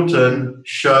 Kate Middleton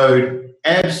showed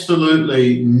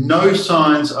absolutely no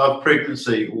signs of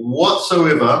pregnancy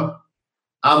whatsoever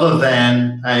other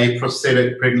than a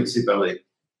prosthetic pregnancy belly.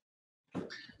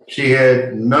 She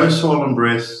had no swollen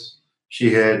breasts.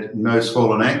 She had no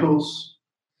swollen ankles.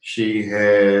 She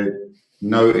had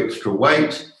no extra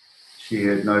weight. She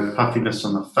had no puffiness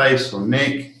on the face or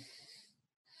neck.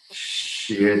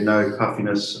 She had no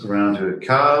puffiness around her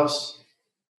calves.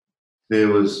 There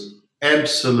was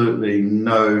absolutely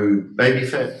no baby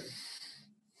fat,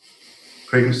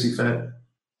 pregnancy fat,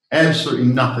 absolutely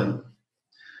nothing.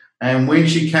 And when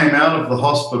she came out of the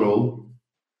hospital,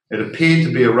 it appeared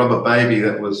to be a rubber baby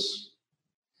that was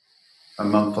a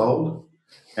month old.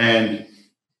 And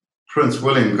Prince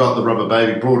William got the rubber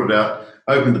baby, brought it out,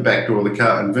 opened the back door of the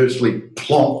car, and virtually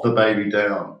plonked the baby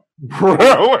down.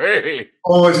 Really?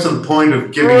 Almost to the point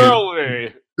of giving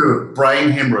it a brain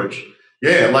hemorrhage.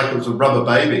 Yeah, like it was a rubber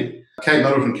baby. Kate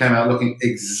Middleton came out looking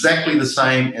exactly the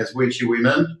same as when she went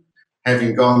in,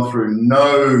 having gone through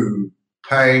no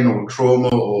pain or trauma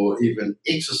or even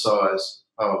exercise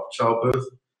of childbirth.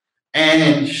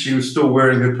 And she was still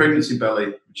wearing her pregnancy belly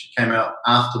when she came out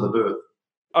after the birth.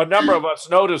 A number of us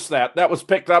noticed that. That was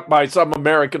picked up by some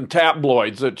American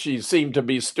tabloids, that she seemed to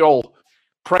be still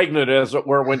pregnant, as it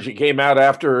were, when she came out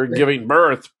after giving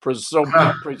birth,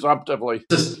 presumptively.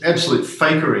 Just absolute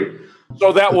fakery.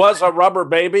 So that was a rubber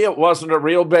baby? It wasn't a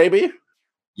real baby?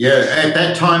 Yeah, at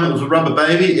that time it was a rubber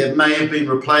baby. It may have been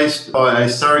replaced by a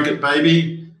surrogate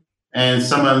baby. And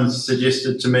someone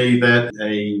suggested to me that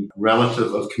a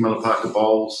relative of Camilla Parker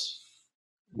Bowles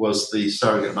was the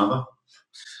surrogate mother.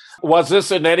 Was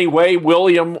this in any way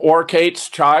William or Kate's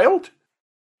child?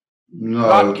 No.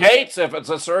 Not Kate's, if it's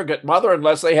a surrogate mother,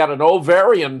 unless they had an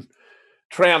ovarian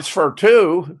transfer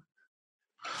too.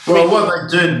 Well, what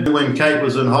they did when Kate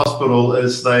was in hospital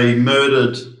is they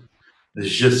murdered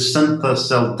Jacinta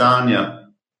Saldanha.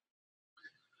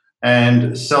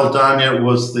 And Saldanha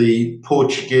was the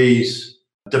Portuguese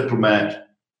diplomat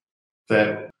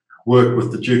that worked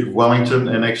with the Duke of Wellington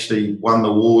and actually won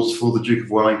the wars for the Duke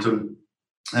of Wellington,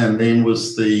 and then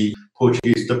was the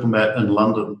Portuguese diplomat in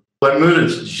London. They murdered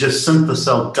Jacinta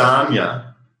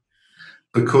Saldanha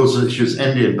because she was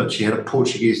Indian, but she had a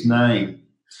Portuguese name,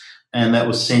 and that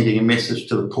was sending a message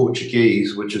to the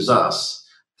Portuguese, which is us,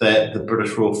 that the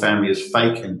British royal family is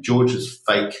fake and George is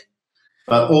fake.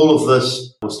 But all of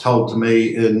this was told to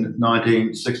me in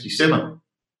 1967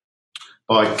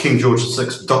 by King George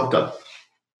VI's doctor,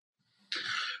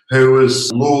 who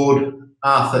was Lord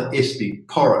Arthur Espy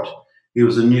Porritt. He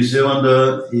was a New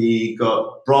Zealander. He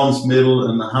got bronze medal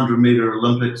in the 100-metre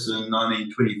Olympics in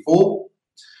 1924.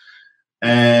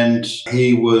 And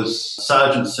he was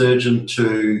sergeant surgeon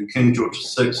to King George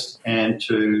VI and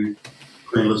to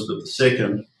Queen Elizabeth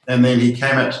II. And then he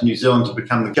came out to New Zealand to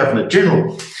become the Governor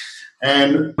General.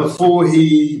 And before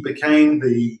he became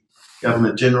the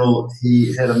Governor General,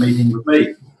 he had a meeting with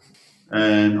me.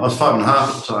 And I was 5.5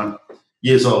 at the time,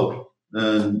 years old,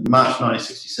 in March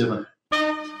 1967.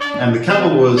 And the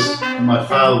cover was, my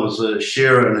father was a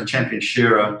shearer and a champion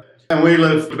shearer, And we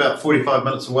lived about 45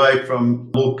 minutes away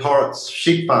from Lord Porritt's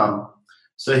sheep farm.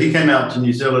 So he came out to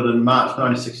New Zealand in March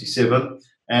 1967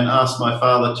 and asked my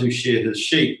father to share his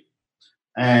sheep.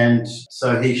 And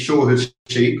so he shore his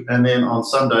sheep, and then on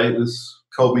Sunday it was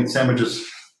cold meat sandwiches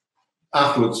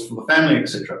afterwards for the family,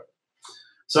 etc.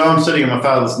 So I'm sitting at my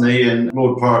father's knee, and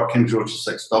Lord Porritt, King George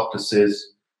VI's doctor, says,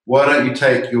 "Why don't you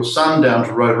take your son down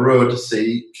to Rotorua to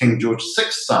see King George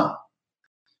VI's son?"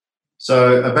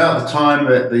 So about the time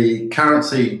that the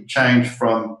currency changed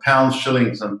from pounds,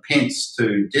 shillings and pence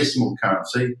to decimal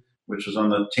currency, which was on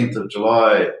the 10th of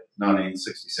July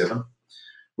 1967,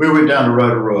 we went down to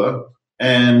Rotorua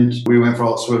and we went for a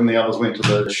hot swim. The others went to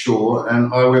the shore,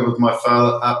 and I went with my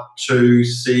father up to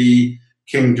see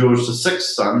King George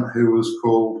VI's son, who was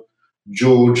called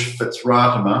George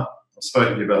Fitzratimer. I've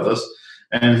spoken to you about this.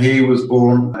 And he was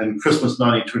born in Christmas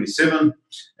 1927,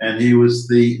 and he was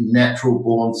the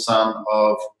natural-born son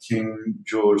of King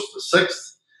George VI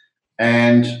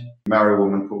and married a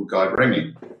woman called Guy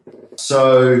Grangy.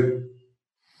 So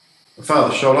my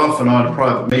father shot off, and I had a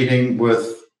private meeting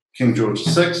with King George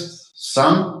VI's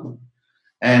son,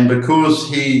 and because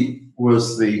he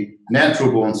was the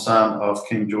natural-born son of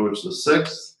King George VI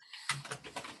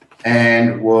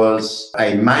and was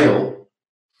a male,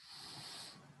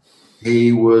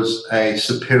 he was a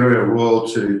superior royal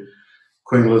to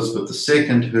Queen Elizabeth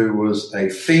II, who was a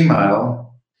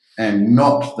female and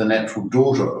not the natural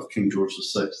daughter of King George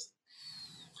VI.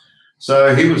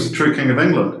 So he was the true King of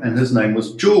England, and his name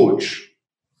was George.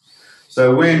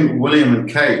 So when William and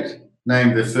Kate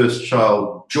named their first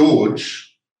child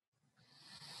George,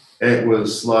 it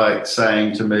was like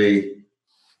saying to me,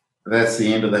 that's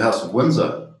the end of the House of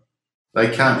Windsor.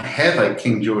 They can't have a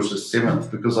King George VII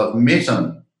because I've met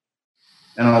him.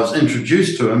 And I was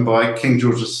introduced to him by King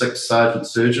George VI Sergeant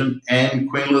Surgeon and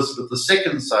Queen Elizabeth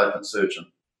II Sergeant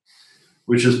Surgeon,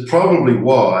 which is probably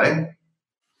why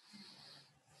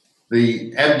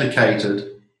the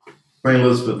abdicated Queen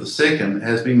Elizabeth II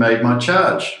has been made my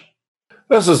charge.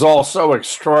 This is all so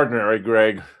extraordinary,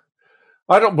 Greg.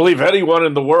 I don't believe anyone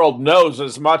in the world knows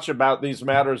as much about these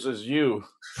matters as you.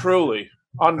 Truly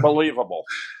unbelievable.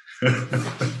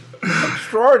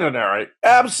 Extraordinary.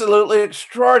 Absolutely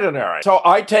extraordinary. So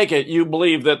I take it you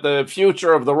believe that the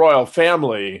future of the royal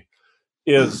family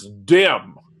is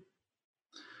dim.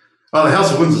 Well, the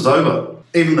House of Windsor's over.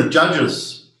 Even the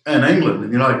judges in England,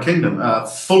 in the United Kingdom, are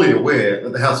fully aware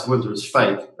that the House of Windsor is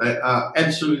fake. They are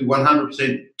absolutely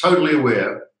 100% totally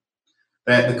aware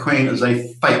that the Queen is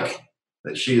a fake,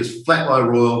 that she is flatline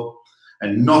royal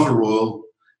and not a royal,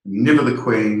 never the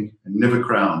Queen and never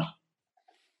crowned.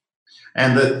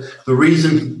 And that the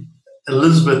reason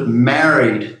Elizabeth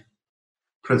married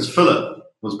Prince Philip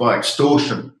was by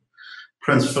extortion.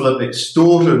 Prince Philip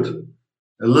extorted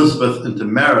Elizabeth into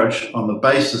marriage on the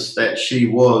basis that she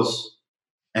was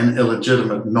an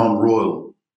illegitimate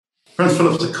non-royal. Prince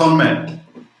Philip's a con man,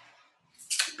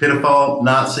 pedophile,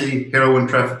 Nazi, heroin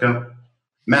trafficker,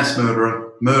 mass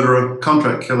murderer,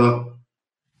 contract killer,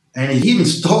 and he even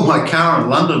stole my car in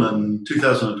London in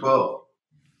 2012.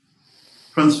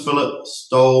 Prince Philip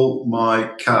stole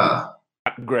my car.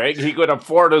 Greg, he could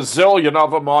afford a zillion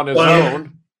of them on his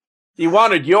own. He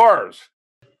wanted yours.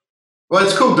 Well,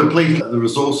 it's called depleting the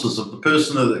resources of the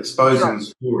person that's exposing the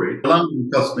story. London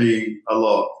cost me a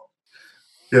lot.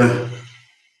 Yeah.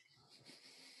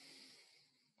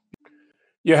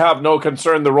 You have no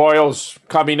concern the royals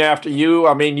coming after you?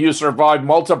 I mean, you survived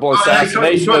multiple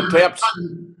assassination attempts.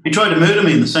 He tried to murder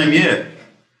me in the same year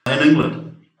in England.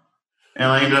 And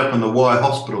I ended up in the Y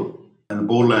Hospital in the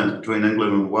borderlands between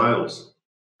England and Wales.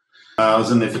 I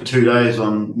was in there for 2 days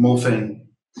on morphine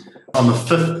on the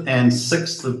 5th and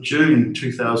 6th of June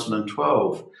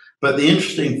 2012. But the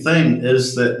interesting thing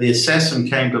is that the assassin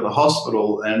came to the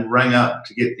hospital and rang up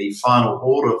to get the final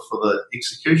order for the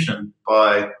execution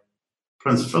by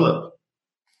Prince Philip.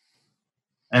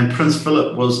 And Prince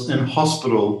Philip was in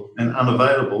hospital and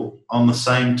unavailable on the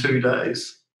same 2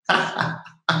 days.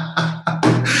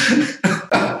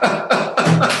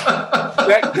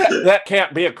 That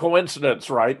can't be a coincidence,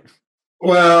 right?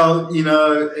 Well, you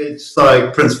know, it's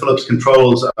like Prince Philip's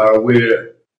controllers are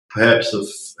aware, perhaps, of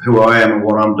who I am and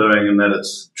what I'm doing, and that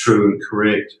it's true and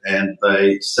correct, and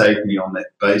they saved me on that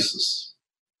basis.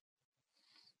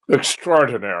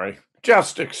 Extraordinary.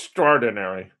 Just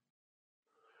extraordinary.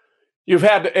 You've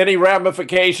had any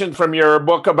ramifications from your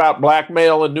book about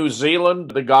blackmail in New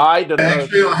Zealand, the guide?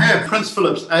 Actually, I have. Prince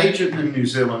Philip's agent in New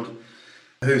Zealand,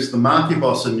 who's the marquee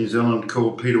boss in New Zealand,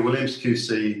 called Peter Williams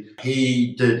QC,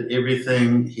 he did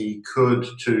everything he could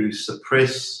to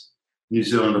suppress New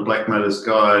Zealand, a blackmailer's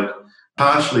guide,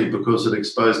 partially because it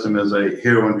exposed him as a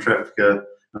heroin trafficker,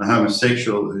 a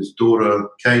homosexual whose daughter,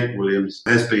 Kate Williams,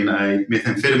 has been a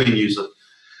methamphetamine user.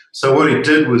 So what he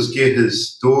did was get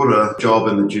his daughter a job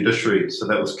in the judiciary, so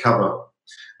that was cover.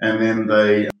 And then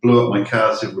they blew up my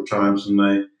car several times, and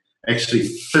they actually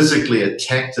physically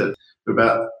attacked it.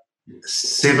 About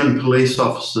 7 police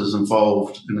officers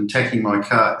involved in attacking my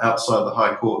car outside the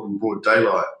High Court in broad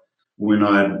daylight when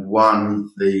I had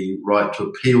won the right to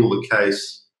appeal the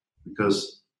case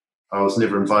because I was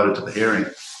never invited to the hearing.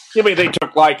 You mean they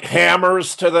took like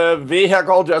hammers to the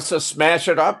vehicle just to smash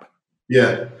it up?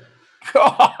 Yeah.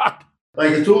 God.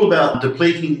 Like, it's all about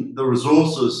depleting the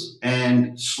resources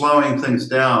and slowing things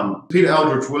down. Peter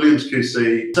Eldridge Williams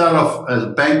QC started off as a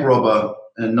bank robber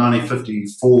in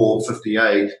 1954,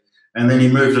 58, and then he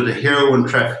moved into heroin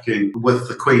trafficking with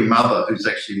the Queen Mother, who's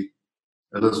actually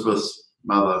Elizabeth's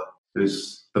mother,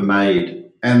 who's the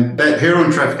Maid. And that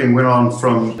heroin trafficking went on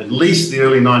from at least the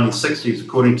early 1960s,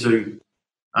 according to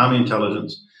Army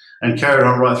intelligence, and carried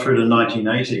on right through to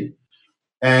 1980.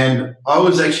 And I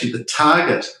was actually the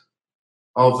target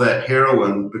of that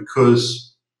heroin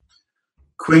because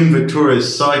Queen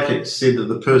Victoria's psychic said that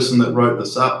the person that wrote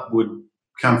this up would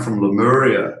come from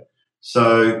Lemuria.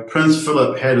 So Prince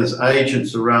Philip had his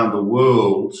agents around the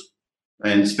world,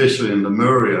 and especially in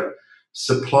Lemuria,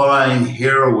 supplying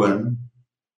heroin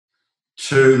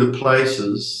to the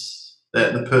places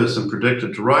that the person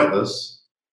predicted to write this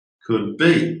could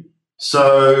be.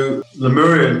 So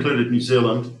Lemuria included New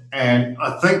Zealand, and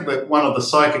I think that one of the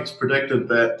psychics predicted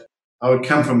that I would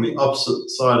come from the opposite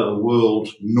side of the world,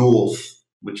 north,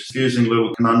 which is a confusing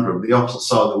little conundrum, the opposite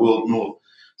side of the world, north.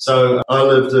 So I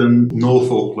lived in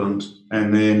North Auckland,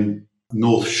 and then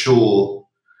North Shore,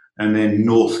 and then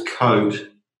North Coast,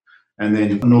 and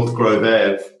then North Grove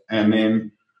Ave, and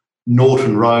then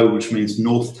Norton Road, which means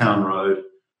Northtown Road.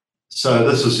 So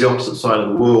this is the opposite side of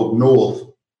the world, north.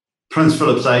 Prince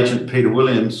Philip's agent, Peter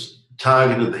Williams,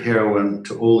 targeted the heroin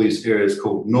to all these areas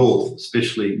called North,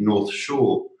 especially North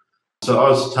Shore. So I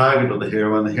was the target of the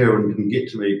heroin. The heroin didn't get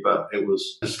to me, but it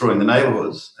was destroying the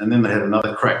neighborhoods. And then they had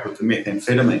another crack with the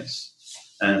methamphetamines,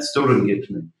 and it still didn't get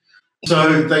to me.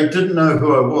 So they didn't know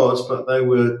who I was, but they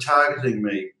were targeting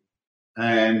me.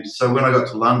 And so when I got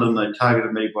to London, they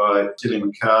targeted me by stealing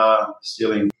a car,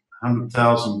 stealing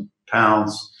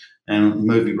 £100,000 and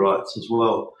movie rights as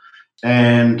well.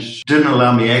 And didn't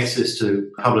allow me access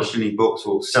to publish any books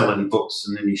or sell any books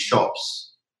in any shops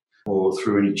or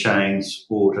through any chains,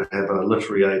 or to have a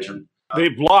literary agent. They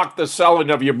blocked the selling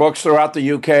of your books throughout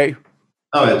the UK?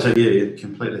 Oh, yeah,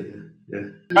 completely, yeah.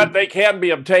 But they can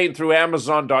be obtained through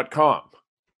Amazon.com.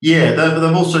 Yeah,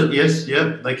 they've also, yes,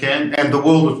 yeah, they can. And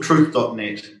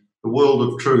theworldofTruth.net,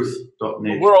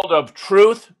 theworldofTruth.net. The World of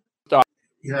Truth?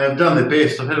 You know, I've done their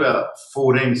best. I've had about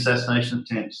 14 assassination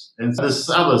attempts. And there's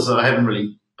others that I haven't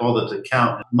really bothered to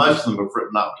count. Most of them have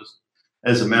written up just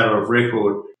as a matter of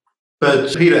record.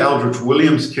 But Peter Eldridge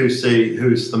Williams QC,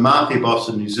 who's the mafia boss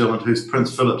in New Zealand, who's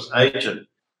Prince Philip's agent,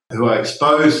 who I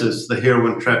exposed as the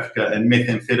heroin trafficker and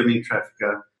methamphetamine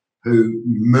trafficker, who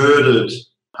murdered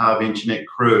Harvey and Jeanette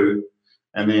Crew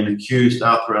and then accused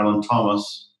Arthur Allen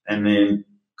Thomas and then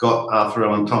got Arthur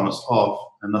Allen Thomas off,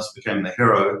 and thus became the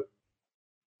hero,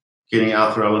 getting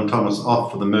Arthur Allen Thomas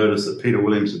off for the murders that Peter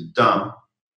Williams had done.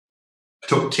 It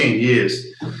took 10 years,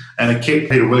 and it kept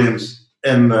Peter Williams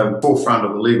in the forefront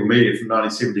of the legal media from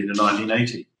 1970 to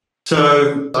 1980.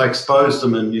 So I exposed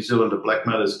him in New Zealand, A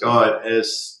Blackmailer's Guide,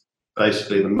 as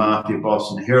basically the mafia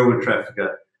boss and heroin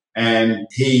trafficker, and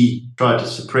he tried to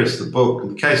suppress the book.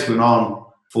 And the case went on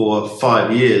for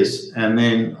 5 years, and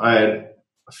then I had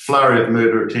a flurry of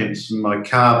murder attempts and my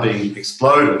car being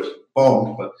exploded,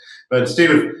 bombed, but instead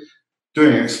of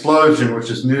doing an explosion, which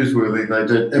is newsworthy, they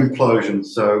did implosion,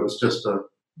 so it was just a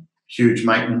huge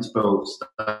maintenance bill. It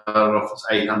started off as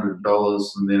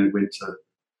 $800, and then it went to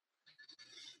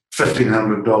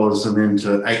 $1,500, and then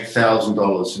to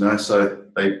 $8,000. You know, so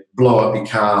they blow up your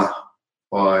car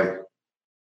by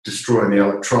destroying the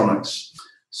electronics.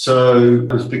 So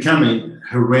it was becoming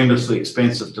horrendously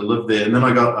expensive to live there. And then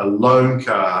I got a loan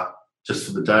car just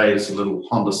for the day. It's a little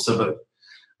Honda Civic.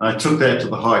 I took that to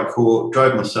the High Court,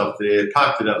 drove myself there,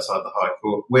 parked it outside the High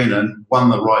Court, went in, won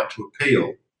the right to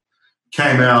appeal.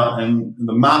 Came out, and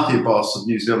the mafia boss of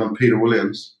New Zealand, Peter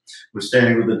Williams, was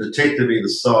standing with a detective either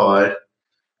side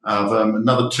of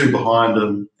another 2 behind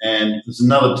him, and there's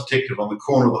another detective on the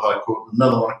corner of the High Court,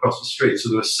 another one across the street. So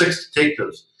there were 6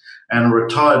 detectives, and a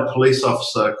retired police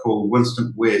officer called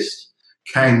Winston West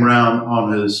came round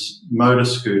on his motor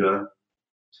scooter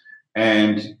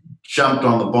and jumped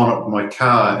on the bonnet of my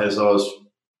car as I was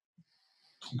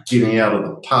getting out of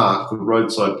the park, the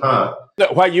roadside park.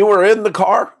 While you were in the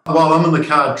car? While I'm in the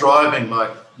car driving,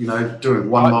 like, doing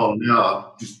 1 mile an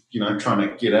hour, just, trying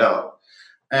to get out.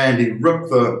 And he ripped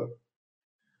the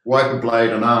wiper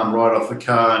blade and arm right off the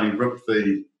car, and he ripped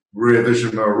the rear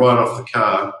vision mirror right off the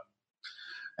car.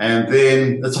 And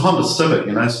then it's a Honda Civic,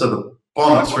 so the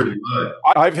bonnet's really low.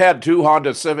 I've had 2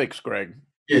 Honda Civics, Greg.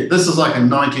 Yeah, this is like a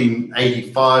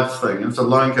 1985 thing. It's a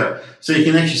loan car. So you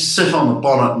can actually sit on the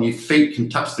bonnet and your feet can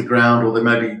touch the ground, or they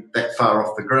may be that far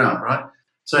off the ground, right?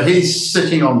 So he's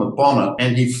sitting on the bonnet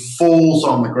and he falls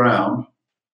on the ground.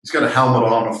 He's got a helmet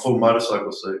on, a full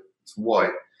motorcycle suit. It's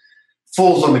white.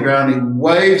 Falls on the ground. He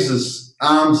waves his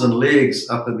arms and legs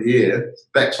up in the air, his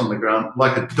back's on the ground,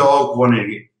 like a dog wanting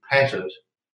to get patted,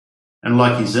 and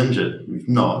like he's injured. He's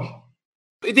not.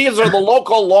 These are the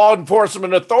local law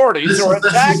enforcement authorities who are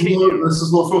attacking you. This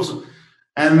is law enforcement.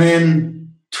 And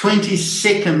then 20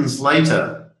 seconds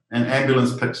later, an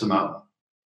ambulance picks him up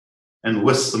and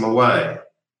whisks him away.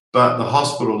 But the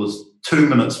hospital is 2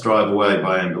 minutes drive away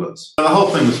by ambulance. The whole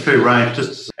thing was prearranged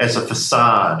just as a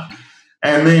facade.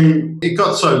 And then it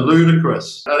got so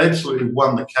ludicrous. It absolutely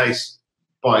won the case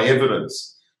by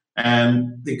evidence.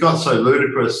 And it got so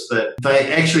ludicrous that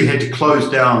they actually had to close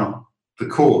down the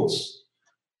courts.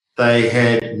 They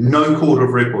had no court of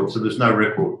record, so there's no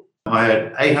record. I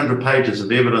had 800 pages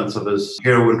of evidence of his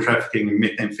heroin trafficking and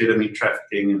methamphetamine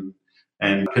trafficking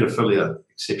and pedophilia,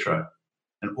 etc.,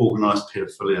 and organised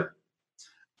pedophilia.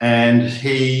 And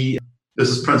this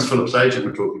is Prince Philip's agent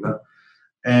we're talking about,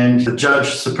 and the judge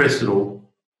suppressed it all.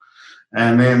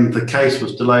 And then the case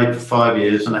was delayed for 5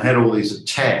 years, and I had all these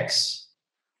attacks,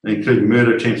 including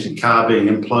murder attempts and car being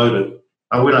imploded.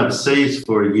 I went overseas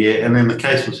for a year, and then the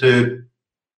case was heard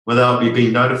without me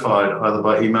being notified either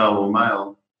by email or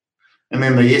mail. And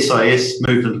then the SIS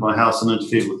moved into my house and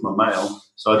interfered with my mail,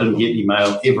 so I didn't get any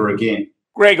mail ever again.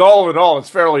 Greg, all in all, it's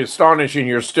fairly astonishing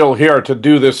you're still here to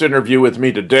do this interview with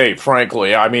me today,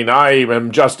 frankly. I mean, I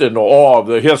am just in awe of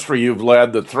the history you've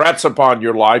led, the threats upon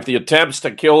your life, the attempts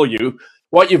to kill you,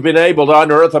 what you've been able to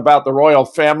unearth about the royal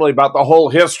family, about the whole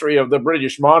history of the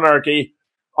British monarchy.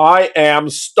 I am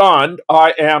stunned.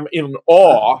 I am in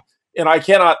awe. And I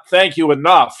cannot thank you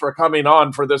enough for coming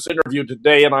on for this interview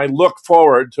today, and I look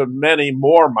forward to many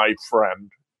more, my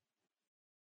friend.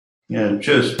 Yeah,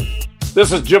 cheers.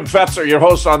 This is Jim Fetzer, your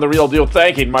host on The Real Deal,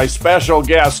 thanking my special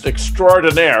guest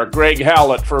extraordinaire, Greg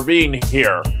Hallett, for being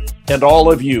here, and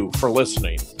all of you for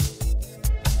listening.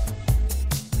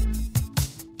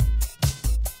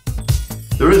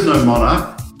 There is no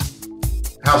monarch.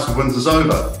 House of Windsor's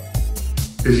over,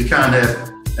 because you can't have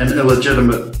an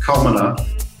illegitimate commoner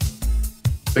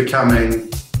becoming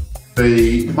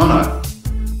the monarch.